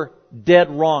 And they were dead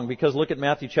wrong, because look at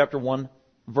Matthew chapter 1,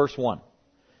 verse 1.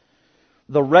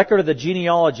 The record of the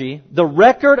genealogy, the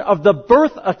record of the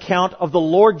birth account of the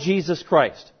Lord Jesus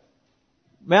Christ.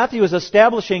 Matthew is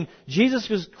establishing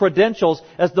Jesus' credentials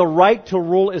as the right to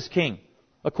rule as king,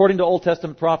 according to Old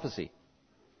Testament prophecy.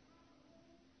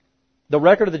 The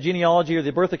record of the genealogy or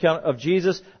the birth account of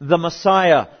Jesus, the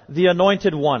Messiah, the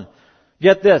Anointed One.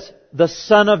 Get this, the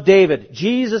Son of David.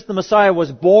 Jesus, the Messiah,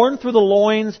 was born through the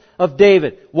loins of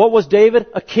David. What was David?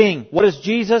 A king. What is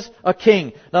Jesus? A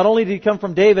king. Not only did he come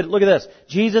from David, look at this,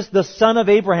 Jesus, the son of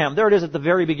Abraham. There it is at the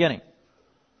very beginning.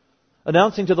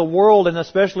 Announcing to the world, and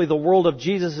especially the world of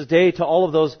Jesus' day, to all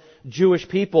of those Jewish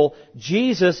people,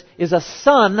 Jesus is a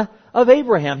son of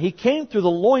Abraham. He came through the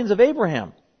loins of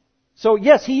Abraham. So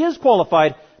yes, he is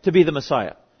qualified to be the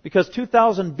Messiah. Because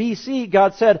 2000 BC,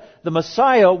 God said the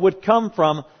Messiah would come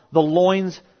from the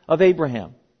loins of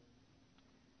Abraham.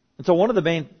 And so one of the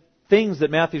main things that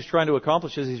Matthew's trying to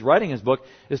accomplish as he's writing his book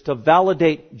is to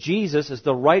validate Jesus as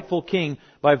the rightful king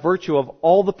by virtue of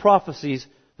all the prophecies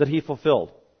that he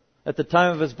fulfilled at the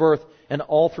time of his birth and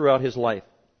all throughout his life.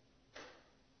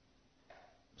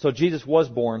 So Jesus was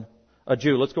born a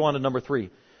Jew. Let's go on to number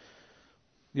 3.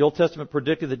 The Old Testament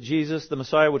predicted that Jesus, the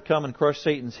Messiah, would come and crush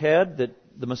Satan's head, that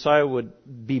the Messiah would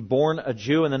be born a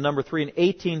Jew. And then number 3, in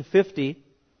 1850,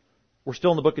 we're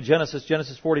still in the book of Genesis,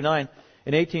 Genesis 49.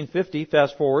 In 1850,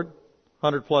 fast forward,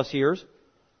 100 plus years,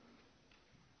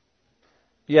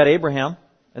 you had Abraham,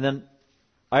 and then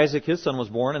Isaac, his son, was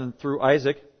born, and through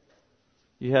Isaac,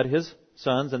 you had his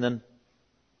sons, and then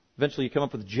eventually you come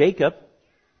up with Jacob.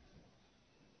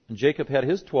 And Jacob had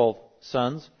his 12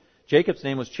 sons. Jacob's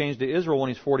name was changed to Israel when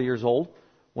he's 40 years old,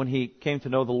 when he came to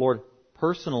know the Lord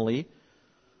personally.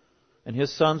 And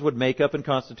his sons would make up and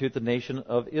constitute the nation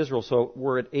of Israel. So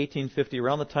we're at 1850,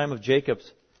 around the time of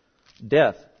Jacob's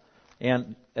death.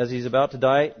 And as he's about to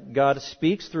die, God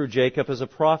speaks through Jacob as a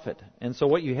prophet. And so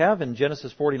what you have in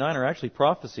Genesis 49 are actually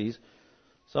prophecies,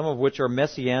 some of which are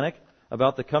messianic,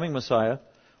 about the coming Messiah.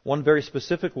 One very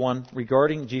specific one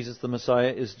regarding Jesus the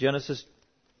Messiah is Genesis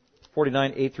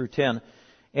 49, 8 through 10.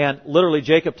 And literally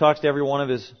Jacob talks to every one of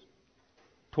his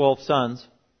 12 sons,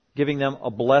 giving them a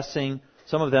blessing,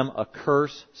 some of them a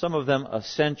curse, some of them a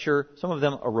censure, some of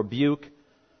them a rebuke.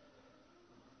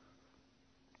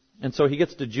 And so he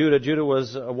gets to Judah. Judah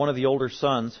was one of the older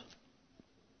sons.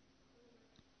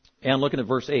 And looking at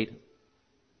verse 8,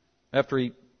 after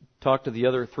he talked to the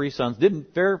other 3 sons,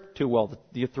 didn't fare too well,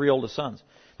 the 3 oldest sons.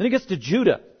 Then he gets to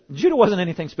Judah. Judah wasn't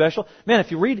anything special. Man, if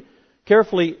you read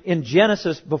carefully in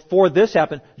Genesis before this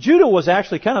happened, Judah was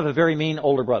actually kind of a very mean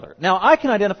older brother. Now, I can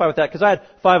identify with that because I had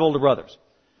 5 older brothers.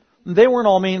 They weren't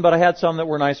all mean, but I had some that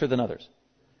were nicer than others.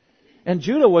 And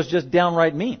Judah was just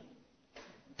downright mean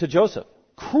to Joseph.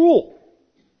 Cruel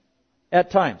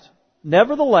at times.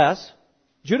 Nevertheless,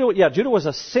 Judah was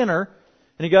a sinner,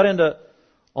 and he got into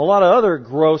a lot of other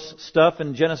gross stuff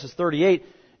in Genesis 38.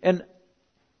 And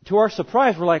to our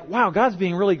surprise, we're like, wow, God's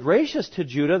being really gracious to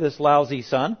Judah, this lousy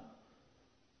son.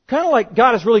 Kind of like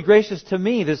God is really gracious to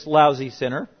me, this lousy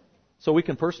sinner. So we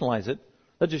can personalize it.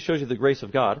 That just shows you the grace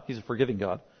of God. He's a forgiving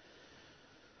God.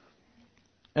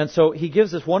 And so he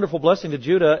gives this wonderful blessing to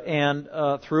Judah, and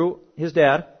through his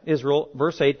dad, Israel,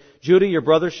 verse 8, Judah, your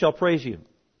brothers shall praise you.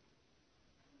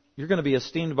 You're going to be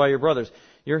esteemed by your brothers.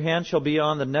 Your hand shall be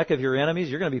on the neck of your enemies.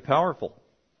 You're going to be powerful.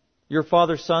 Your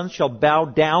father's sons shall bow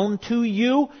down to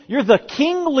you. You're the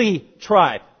kingly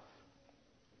tribe.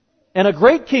 And a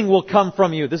great king will come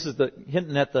from you. This is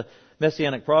hinting at the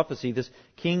messianic prophecy, this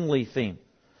kingly theme.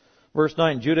 Verse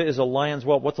 9, Judah is a lion's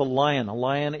whelp. What's a lion? A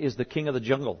lion is the king of the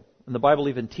jungle. And the Bible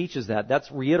even teaches that.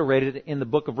 That's reiterated in the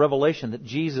book of Revelation, that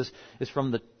Jesus is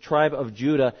from the tribe of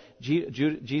Judah.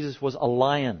 Jesus was a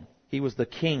lion. He was the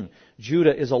king.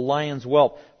 Judah is a lion's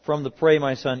whelp. From the prey,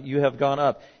 my son, you have gone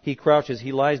up. He crouches.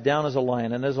 He lies down as a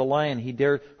lion. And as a lion,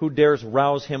 who dares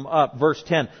rouse him up? Verse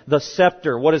 10, the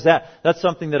scepter. What is that? That's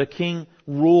something that a king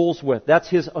rules with. That's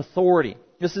his authority.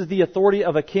 This is the authority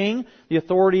of a king, the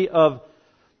authority of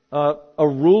a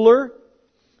ruler.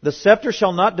 The scepter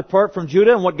shall not depart from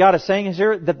Judah. And what God is saying is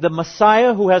here that the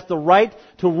Messiah, who has the right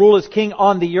to rule as king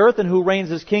on the earth and who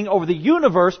reigns as king over the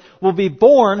universe, will be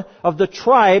born of the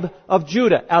tribe of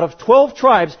Judah. Out of 12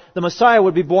 tribes, the Messiah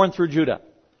would be born through Judah.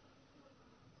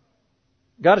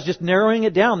 God is just narrowing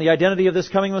it down, the identity of this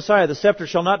coming Messiah. The scepter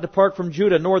shall not depart from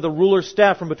Judah, nor the ruler's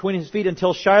staff from between his feet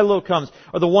until Shiloh comes,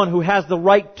 or the one who has the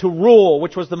right to rule,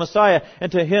 which was the Messiah,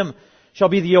 and to him shall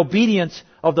be the obedience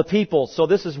of the people. So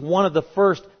this is one of the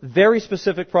first very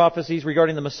specific prophecies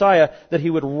regarding the Messiah, that he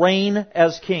would reign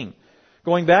as king.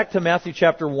 Going back to Matthew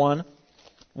chapter 1,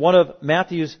 one of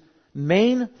Matthew's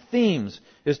main themes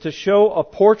is to show a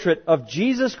portrait of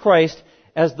Jesus Christ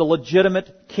as the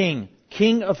legitimate king,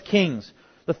 King of Kings.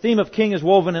 The theme of king is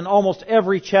woven in almost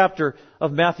every chapter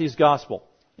of Matthew's gospel,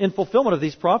 in fulfillment of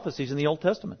these prophecies in the Old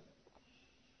Testament.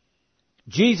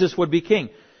 Jesus would be king.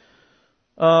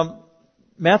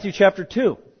 Matthew chapter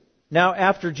 2. Now,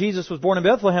 after Jesus was born in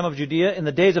Bethlehem of Judea in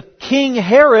the days of King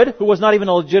Herod, who was not even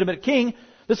a legitimate king,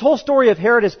 this whole story of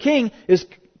Herod as king is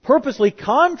purposely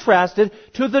contrasted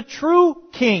to the true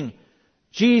king,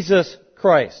 Jesus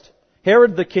Christ.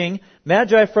 Herod the king,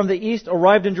 Magi from the east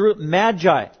arrived in Jerusalem.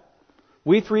 Magi.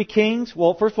 We three kings,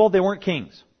 well, first of all, they weren't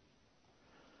kings.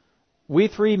 We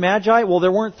three Magi, well,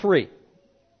 there weren't three.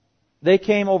 They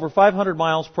came over 500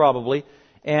 miles probably,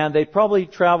 and they probably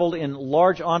traveled in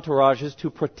large entourages to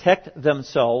protect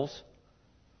themselves.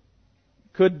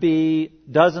 Could be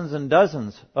dozens and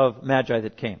dozens of Magi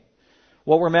that came.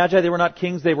 What were Magi? They were not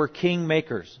kings, they were king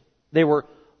makers. They were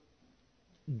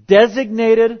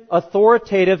designated,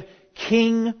 authoritative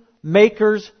king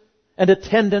makers and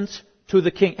attendants to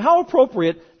the king. How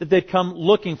appropriate that they'd come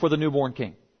looking for the newborn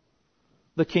king.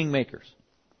 The king makers.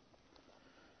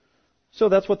 So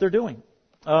that's what they're doing.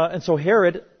 And so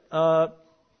Herod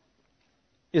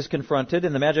is confronted,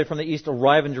 and the Magi from the east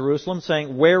arrive in Jerusalem,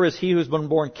 saying, where is he who's been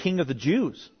born king of the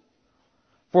Jews?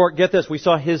 For, get this, we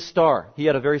saw his star. He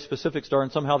had a very specific star,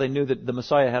 and somehow they knew that the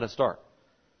Messiah had a star.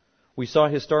 We saw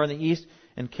his star in the east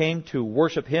and came to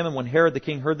worship him, and when Herod the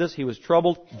king heard this, he was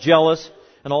troubled, jealous,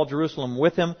 and all Jerusalem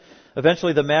with him.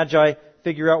 Eventually the Magi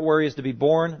figure out where he is to be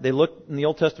born. They look in the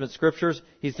Old Testament scriptures.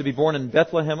 He's to be born in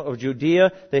Bethlehem of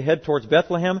Judea. They head towards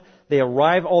Bethlehem. They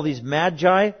arrive, all these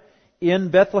Magi,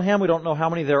 in Bethlehem. We don't know how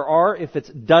many there are, if it's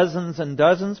dozens and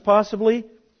dozens possibly,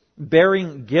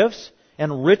 bearing gifts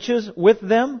and riches with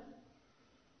them.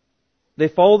 They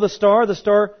follow the star. The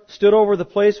star stood over the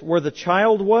place where the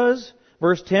child was.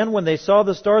 Verse 10, when they saw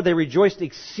the star, they rejoiced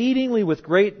exceedingly with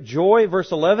great joy.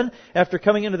 Verse 11, after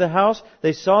coming into the house,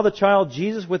 they saw the child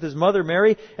Jesus with his mother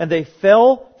Mary, and they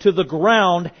fell to the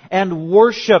ground and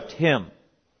worshipped him.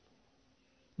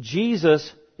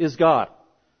 Jesus is God.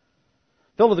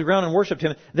 Fell to the ground and worshipped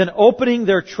him. Then opening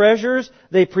their treasures,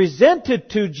 they presented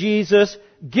to Jesus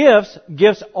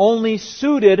gifts only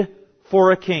suited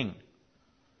for a king.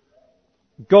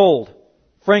 Gold,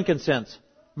 frankincense,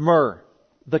 myrrh.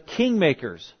 The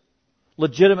kingmakers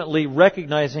legitimately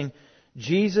recognizing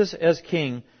Jesus as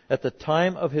king at the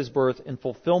time of his birth in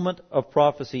fulfillment of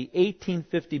prophecy,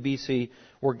 1850 BC,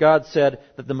 where God said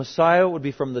that the Messiah would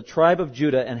be from the tribe of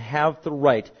Judah and have the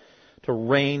right to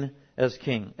reign as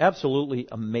king. Absolutely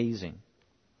amazing.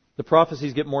 The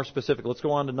prophecies get more specific. Let's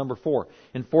go on to number 4.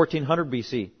 In 1400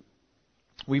 BC,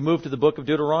 we move to the book of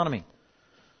Deuteronomy.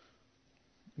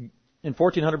 In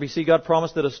 1400 BC, God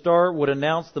promised that a star would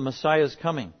announce the Messiah's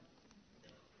coming.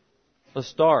 A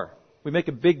star. We make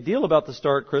a big deal about the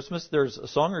star at Christmas. There's a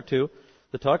song or two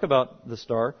that talk about the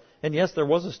star. And yes, there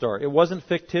was a star. It wasn't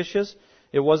fictitious.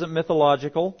 It wasn't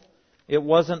mythological. It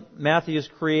wasn't Matthew's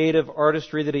creative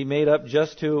artistry that he made up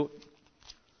just to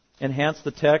enhance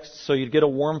the text so you'd get a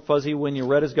warm fuzzy when you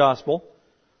read his gospel.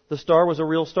 The star was a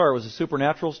real star. It was a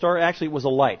supernatural star. Actually, it was a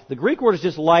light. The Greek word is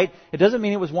just light. It doesn't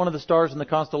mean it was one of the stars in the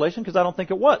constellation, because I don't think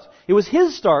it was. It was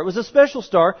his star. It was a special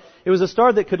star. It was a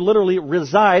star that could literally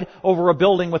reside over a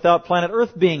building without planet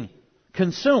Earth being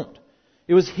consumed.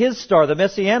 It was his star, the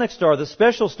messianic star, the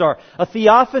special star, a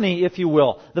theophany, if you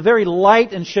will, the very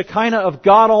light and Shekinah of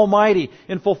God Almighty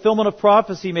in fulfillment of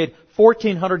prophecy made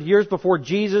 1400 years before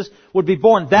Jesus would be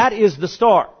born. That is the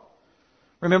star.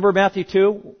 Remember Matthew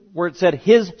 2, where it said,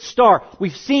 His star.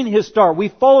 We've seen His star.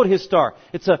 We've followed His star.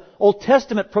 It's an Old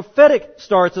Testament prophetic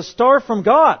star. It's a star from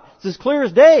God. It's as clear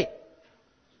as day.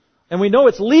 And we know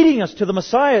it's leading us to the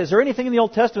Messiah. Is there anything in the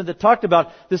Old Testament that talked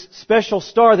about this special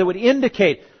star that would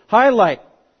indicate, highlight,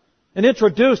 and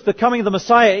introduce the coming of the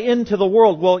Messiah into the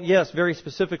world? Well, yes, very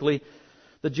specifically,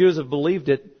 the Jews have believed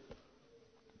it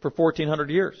for 1,400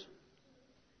 years.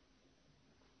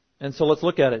 And so let's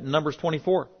look at it in Numbers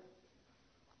 24.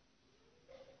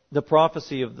 The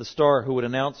prophecy of the star who would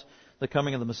announce the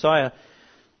coming of the Messiah.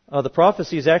 The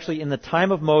prophecy is actually in the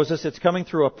time of Moses. It's coming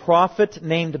through a prophet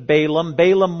named Balaam.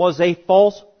 Balaam was a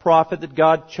false prophet that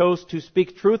God chose to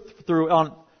speak truth through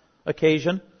on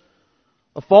occasion.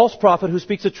 A false prophet who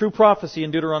speaks a true prophecy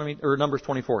in Deuteronomy or Numbers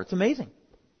 24. It's amazing.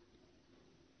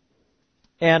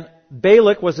 And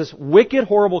Balak was this wicked,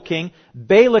 horrible king.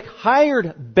 Balak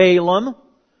hired Balaam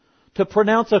to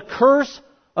pronounce a curse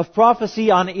of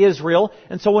prophecy on Israel.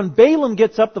 And so when Balaam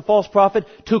gets up, the false prophet,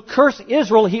 to curse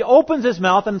Israel, he opens his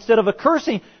mouth, and instead of a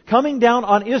cursing coming down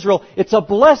on Israel, it's a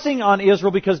blessing on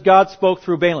Israel because God spoke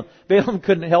through Balaam. Balaam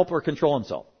couldn't help or control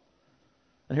himself.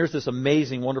 And here's this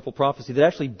amazing, wonderful prophecy that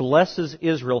actually blesses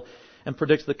Israel and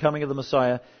predicts the coming of the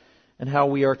Messiah and how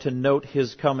we are to note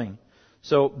His coming.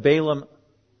 So Balaam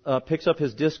picks up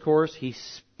his discourse. He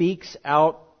speaks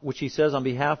out, which he says on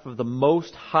behalf of the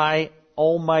Most High,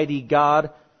 Almighty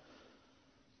God.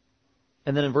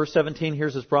 And then in verse 17,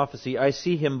 here's his prophecy. I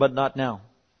see him, but not now.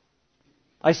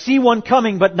 I see one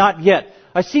coming, but not yet.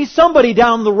 I see somebody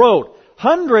down the road.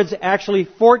 Hundreds, actually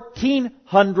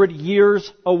 1,400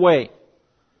 years away,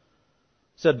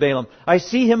 said Balaam. I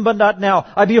see him, but not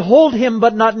now. I behold him,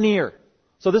 but not near.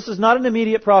 So this is not an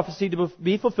immediate prophecy to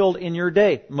be fulfilled in your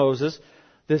day, Moses.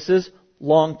 This is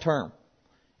long term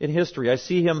in history. I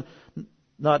see him,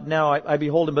 not now. I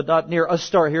behold him, but not near. A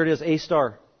star. Here it is, a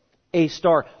star. A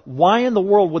star. Why in the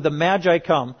world would the Magi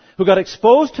come, who got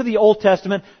exposed to the Old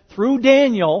Testament through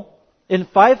Daniel in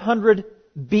 500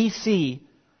 BC?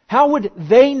 How would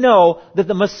they know that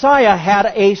the Messiah had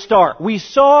a star? We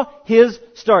saw His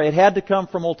star. It had to come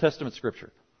from Old Testament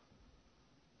Scripture.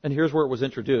 And here's where it was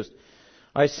introduced.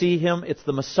 I see him. It's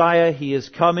the Messiah. He is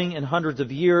coming in hundreds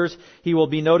of years. He will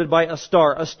be noted by a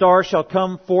star. A star shall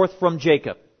come forth from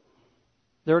Jacob.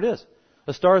 There it is.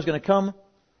 A star is going to come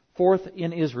forth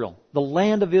in Israel. The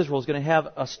land of Israel is going to have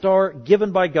a star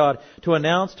given by God to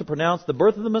pronounce the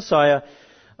birth of the Messiah.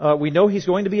 We know He's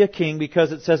going to be a king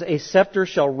because it says a scepter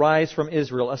shall rise from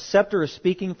Israel. A scepter is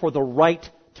speaking for the right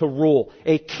to rule.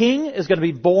 A king is going to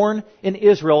be born in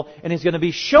Israel, and he's going to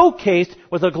be showcased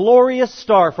with a glorious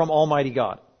star from Almighty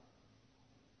God.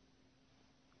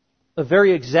 A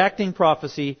very exacting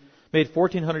prophecy made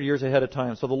 1,400 years ahead of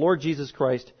time. So the Lord Jesus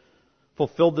Christ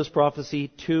fulfilled this prophecy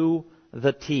to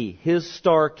the T. His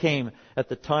star came at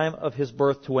the time of His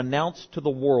birth to announce to the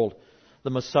world the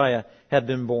Messiah had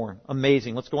been born.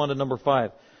 Amazing. Let's go on to number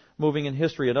 5. Moving in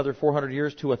history, another 400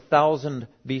 years to 1000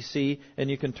 BC.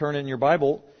 And you can turn in your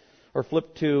Bible or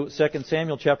flip to 2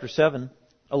 Samuel chapter 7.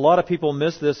 A lot of people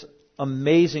miss this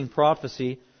amazing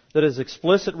prophecy that is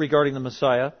explicit regarding the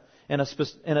Messiah and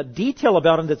a detail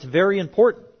about Him that's very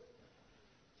important.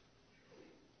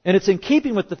 And it's in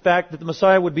keeping with the fact that the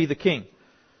Messiah would be the king.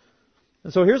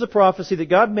 And so here's a prophecy that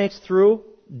God makes through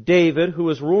David, who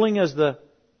is ruling as the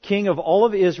king of all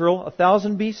of Israel,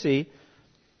 1000 BC.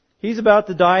 He's about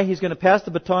to die. He's going to pass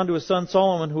the baton to his son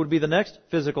Solomon, who would be the next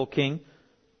physical king.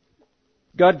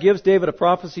 God gives David a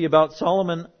prophecy about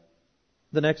Solomon,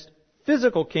 the next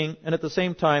physical king, and at the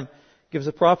same time gives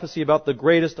a prophecy about the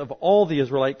greatest of all the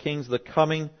Israelite kings, the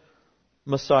coming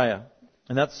Messiah.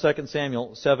 And that's 2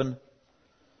 Samuel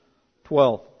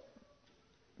 7:12.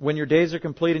 When your days are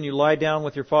complete and you lie down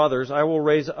with your fathers, I will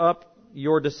raise up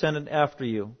your descendant after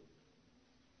you.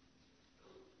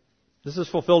 This is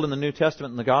fulfilled in the New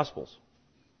Testament and the Gospels.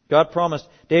 God promised,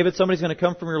 David, somebody's going to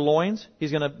come from your loins.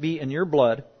 He's going to be in your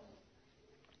blood.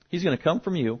 He's going to come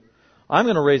from you. I'm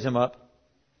going to raise him up,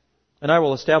 and I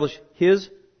will establish his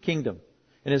kingdom.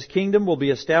 And his kingdom will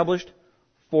be established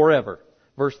forever.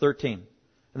 Verse 13.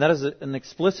 And that is an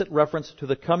explicit reference to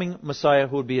the coming Messiah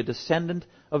who would be a descendant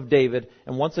of David.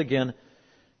 And once again,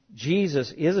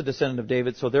 Jesus is a descendant of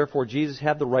David, so therefore Jesus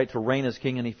had the right to reign as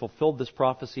king, and He fulfilled this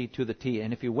prophecy to the T.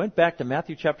 And if you went back to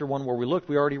Matthew chapter 1 where we looked,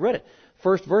 we already read it.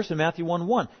 First verse in Matthew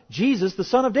 1:1. Jesus, the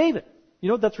son of David. You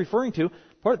know what that's referring to?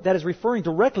 That is referring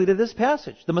directly to this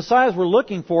passage. The Messiahs were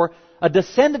looking for a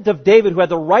descendant of David who had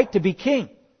the right to be king.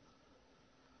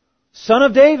 Son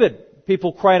of David.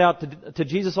 People cried out to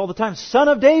Jesus all the time, Son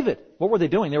of David. What were they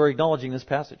doing? They were acknowledging this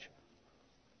passage.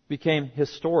 It became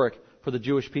historic for the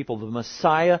Jewish people. The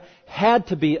Messiah had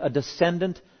to be a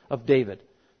descendant of David.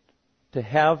 to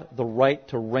have the right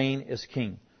to reign as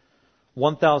king.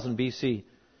 1000 BC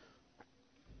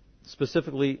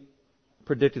specifically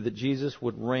predicted that Jesus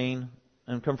would reign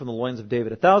and come from the loins of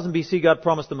David. 1000 BC, God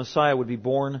promised the Messiah would be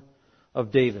born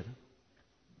of David.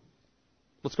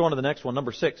 Let's go on to the next one,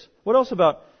 number 6. What else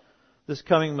about this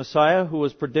coming Messiah who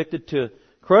was predicted to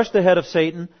crush the head of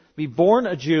Satan, be born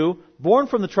a Jew, born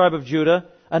from the tribe of Judah,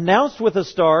 announced with a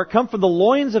star, come from the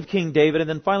loins of King David, and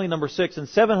then finally number 6, in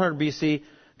 700 BC,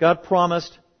 God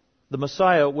promised the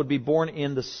Messiah would be born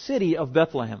in the city of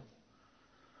Bethlehem.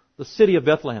 The city of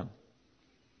Bethlehem.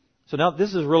 So now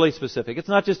this is really specific. It's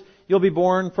not just, you'll be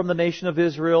born from the nation of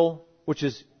Israel, which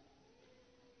is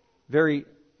very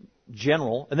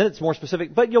general, and then it's more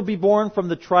specific, but you'll be born from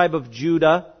the tribe of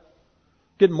Judah.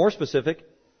 Getting more specific.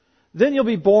 Then you'll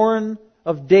be born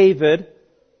of David,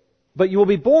 but you will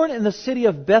be born in the city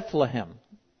of Bethlehem.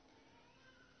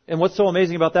 And what's so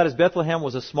amazing about that is Bethlehem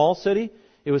was a small city.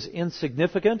 It was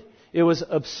insignificant. It was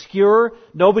obscure.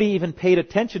 Nobody even paid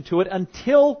attention to it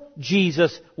until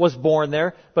Jesus was born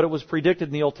there. But it was predicted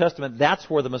in the Old Testament that's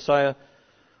where the Messiah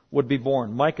would be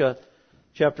born. Micah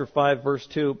chapter 5 verse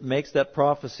 2 makes that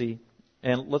prophecy.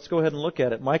 And let's go ahead and look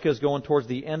at it. Micah is going towards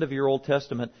the end of your Old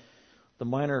Testament. The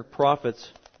minor prophets,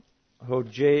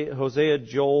 Hosea,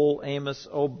 Joel, Amos,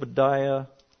 Obadiah,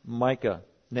 Micah,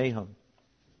 Nahum.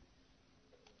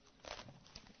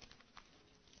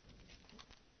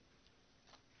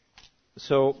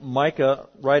 So Micah,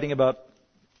 writing about,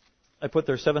 I put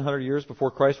there 700 years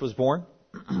before Christ was born,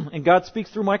 and God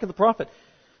speaks through Micah the prophet.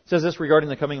 Says this regarding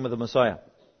the coming of the Messiah.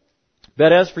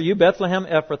 But as for you, Bethlehem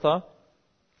Ephrathah,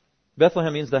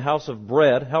 Bethlehem means the house of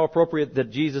bread. How appropriate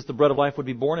that Jesus, the bread of life, would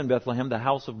be born in Bethlehem, the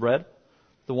house of bread,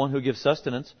 the one who gives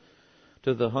sustenance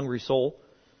to the hungry soul.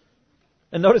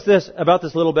 And notice this about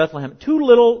this little Bethlehem. Too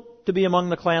little to be among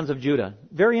the clans of Judah.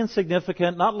 Very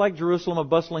insignificant, not like Jerusalem, a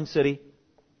bustling city.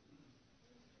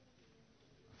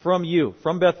 From you,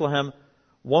 from Bethlehem,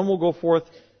 one will go forth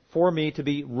for me to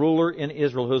be ruler in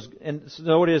Israel. And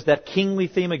so it is, that kingly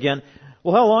theme again.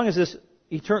 Well, how long has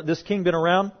this king been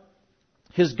around?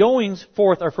 His goings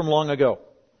forth are from long ago.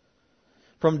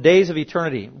 From days of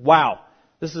eternity. Wow.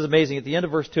 This is amazing. At the end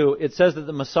of verse 2, it says that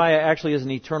the Messiah actually is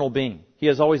an eternal being. He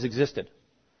has always existed.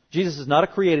 Jesus is not a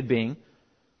created being.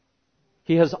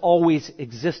 He has always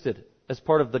existed as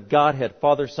part of the Godhead,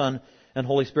 Father, Son, and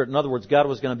Holy Spirit. In other words, God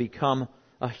was going to become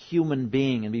a human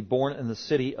being and be born in the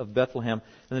city of Bethlehem.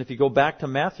 And then if you go back to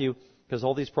Matthew, because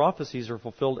all these prophecies are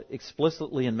fulfilled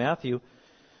explicitly in Matthew,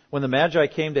 when the Magi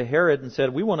came to Herod and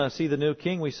said, we want to see the new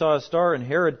king, we saw a star, and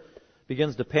Herod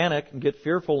begins to panic and get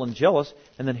fearful and jealous.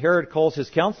 And then Herod calls his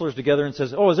counselors together and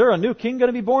says, oh, is there a new king going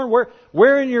to be born?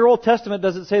 Where in your Old Testament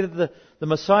does it say that the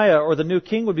Messiah or the new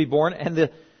king would be born? And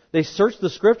they search the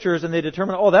scriptures and they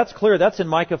determine, oh, that's clear, that's in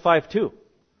Micah 5:2.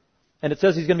 And it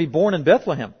says he's going to be born in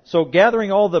Bethlehem. So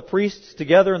gathering all the priests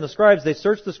together and the scribes, they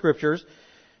searched the scriptures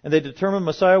and they determined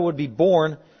Messiah would be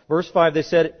born. Verse 5, they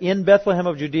said, in Bethlehem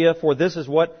of Judea, for this is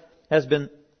what has been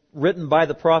written by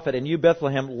the prophet, and you,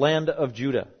 Bethlehem, land of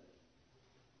Judah.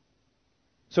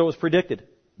 So it was predicted.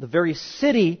 The very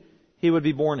city he would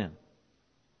be born in.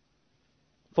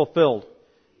 Fulfilled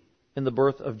in the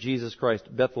birth of Jesus Christ,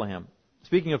 Bethlehem.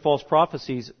 Speaking of false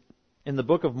prophecies, in the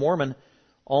Book of Mormon,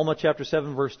 Alma chapter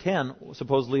 7 verse 10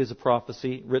 supposedly is a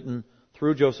prophecy written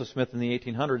through Joseph Smith in the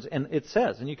 1800s. And it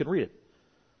says, and you can read it,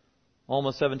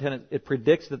 Alma 7:10, it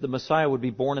predicts that the Messiah would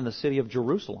be born in the city of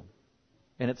Jerusalem.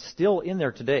 And it's still in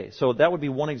there today. So that would be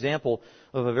one example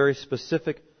of a very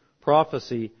specific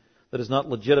prophecy that is not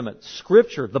legitimate.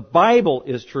 Scripture, the Bible,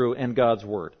 is true and God's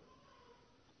Word.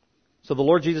 So the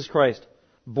Lord Jesus Christ,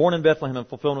 born in Bethlehem in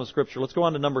fulfillment of Scripture. Let's go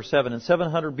on to number 7. In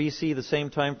 700 BC, the same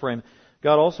time frame,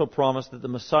 God also promised that the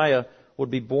Messiah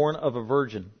would be born of a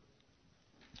virgin.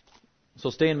 So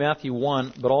stay in Matthew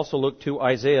 1, but also look to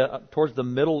Isaiah towards the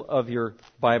middle of your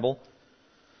Bible.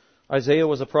 Isaiah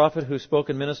was a prophet who spoke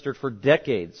and ministered for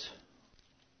decades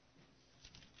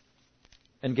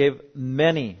and gave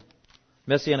many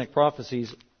messianic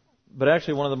prophecies, but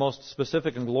actually one of the most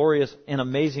specific and glorious and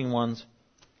amazing ones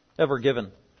ever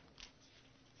given.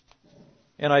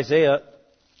 And Isaiah,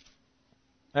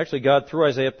 actually God through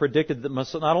Isaiah predicted that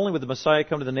not only would the Messiah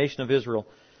come to the nation of Israel,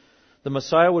 the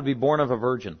Messiah would be born of a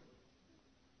virgin.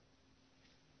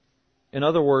 In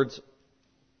other words,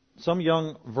 some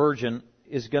young virgin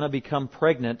is going to become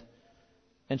pregnant,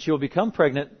 and she will become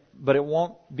pregnant, but it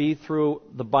won't be through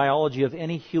the biology of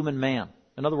any human man.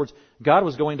 In other words, God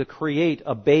was going to create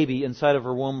a baby inside of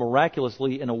her womb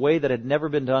miraculously in a way that had never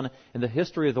been done in the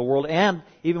history of the world, and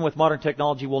even with modern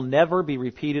technology will never be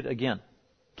repeated again.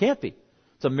 Can't be.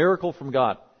 It's a miracle from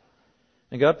God.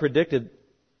 And God predicted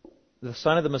the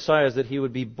sign of the Messiah is that he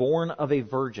would be born of a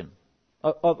virgin.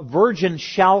 A virgin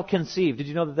shall conceive. Did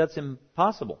you know that that's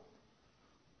impossible?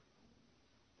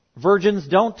 Virgins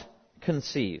don't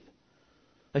conceive.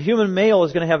 A human male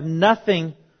is going to have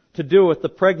nothing to do with the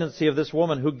pregnancy of this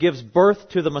woman who gives birth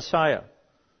to the Messiah.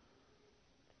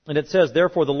 And it says,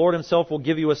 therefore the Lord himself will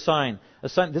give you a sign. A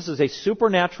sign. This is a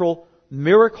supernatural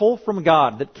miracle from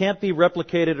God that can't be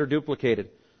replicated or duplicated.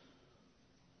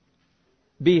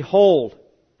 Behold,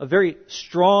 a very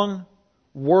strong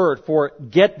word for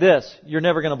get this. You're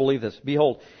never going to believe this.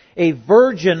 Behold, a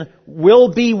virgin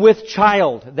will be with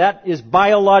child. That is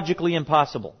biologically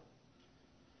impossible.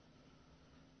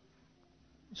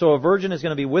 So a virgin is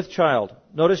going to be with child.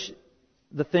 Notice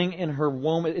the thing in her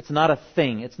womb. It's not a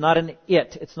thing. It's not an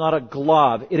it. It's not a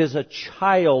glob. It is a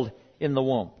child in the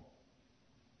womb.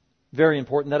 Very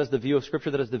important. That is the view of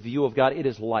Scripture. That is the view of God. It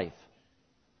is life.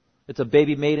 It's a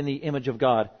baby made in the image of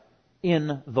God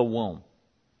in the womb.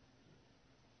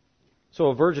 So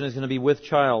a virgin is going to be with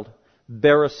child,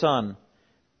 bear a son.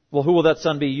 Well, who will that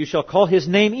son be? You shall call his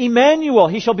name Emmanuel.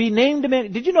 He shall be named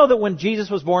Emmanuel. Did you know that when Jesus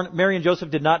was born, Mary and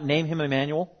Joseph did not name him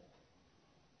Emmanuel?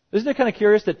 Isn't it kind of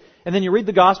curious that, and then you read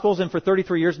the Gospels and for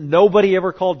 33 years, nobody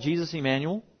ever called Jesus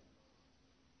Emmanuel?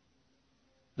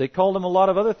 They called him a lot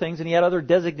of other things and he had other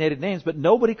designated names, but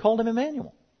nobody called him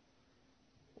Emmanuel.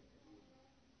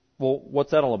 Well,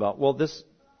 what's that all about? Well, this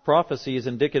prophecy is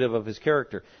indicative of his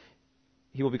character.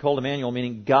 He will be called Emmanuel,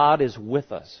 meaning God is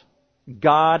with us.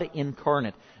 God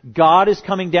incarnate. God is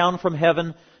coming down from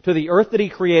heaven to the earth that He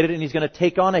created, and He's going to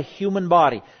take on a human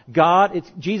body.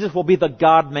 Jesus will be the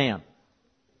God-man.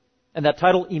 And that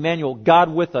title, Emmanuel,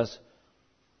 God with us.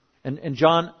 And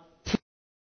John...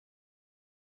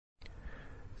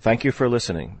 Thank you for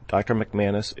listening. Dr.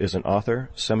 McManus is an author,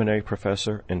 seminary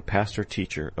professor, and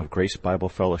pastor-teacher of Grace Bible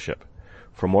Fellowship.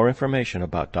 For more information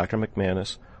about Dr.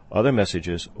 McManus, other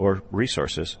messages, or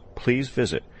resources, please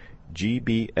visit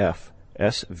gbfsv.org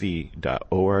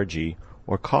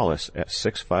or call us at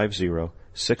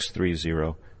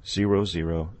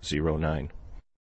 650-630-0009.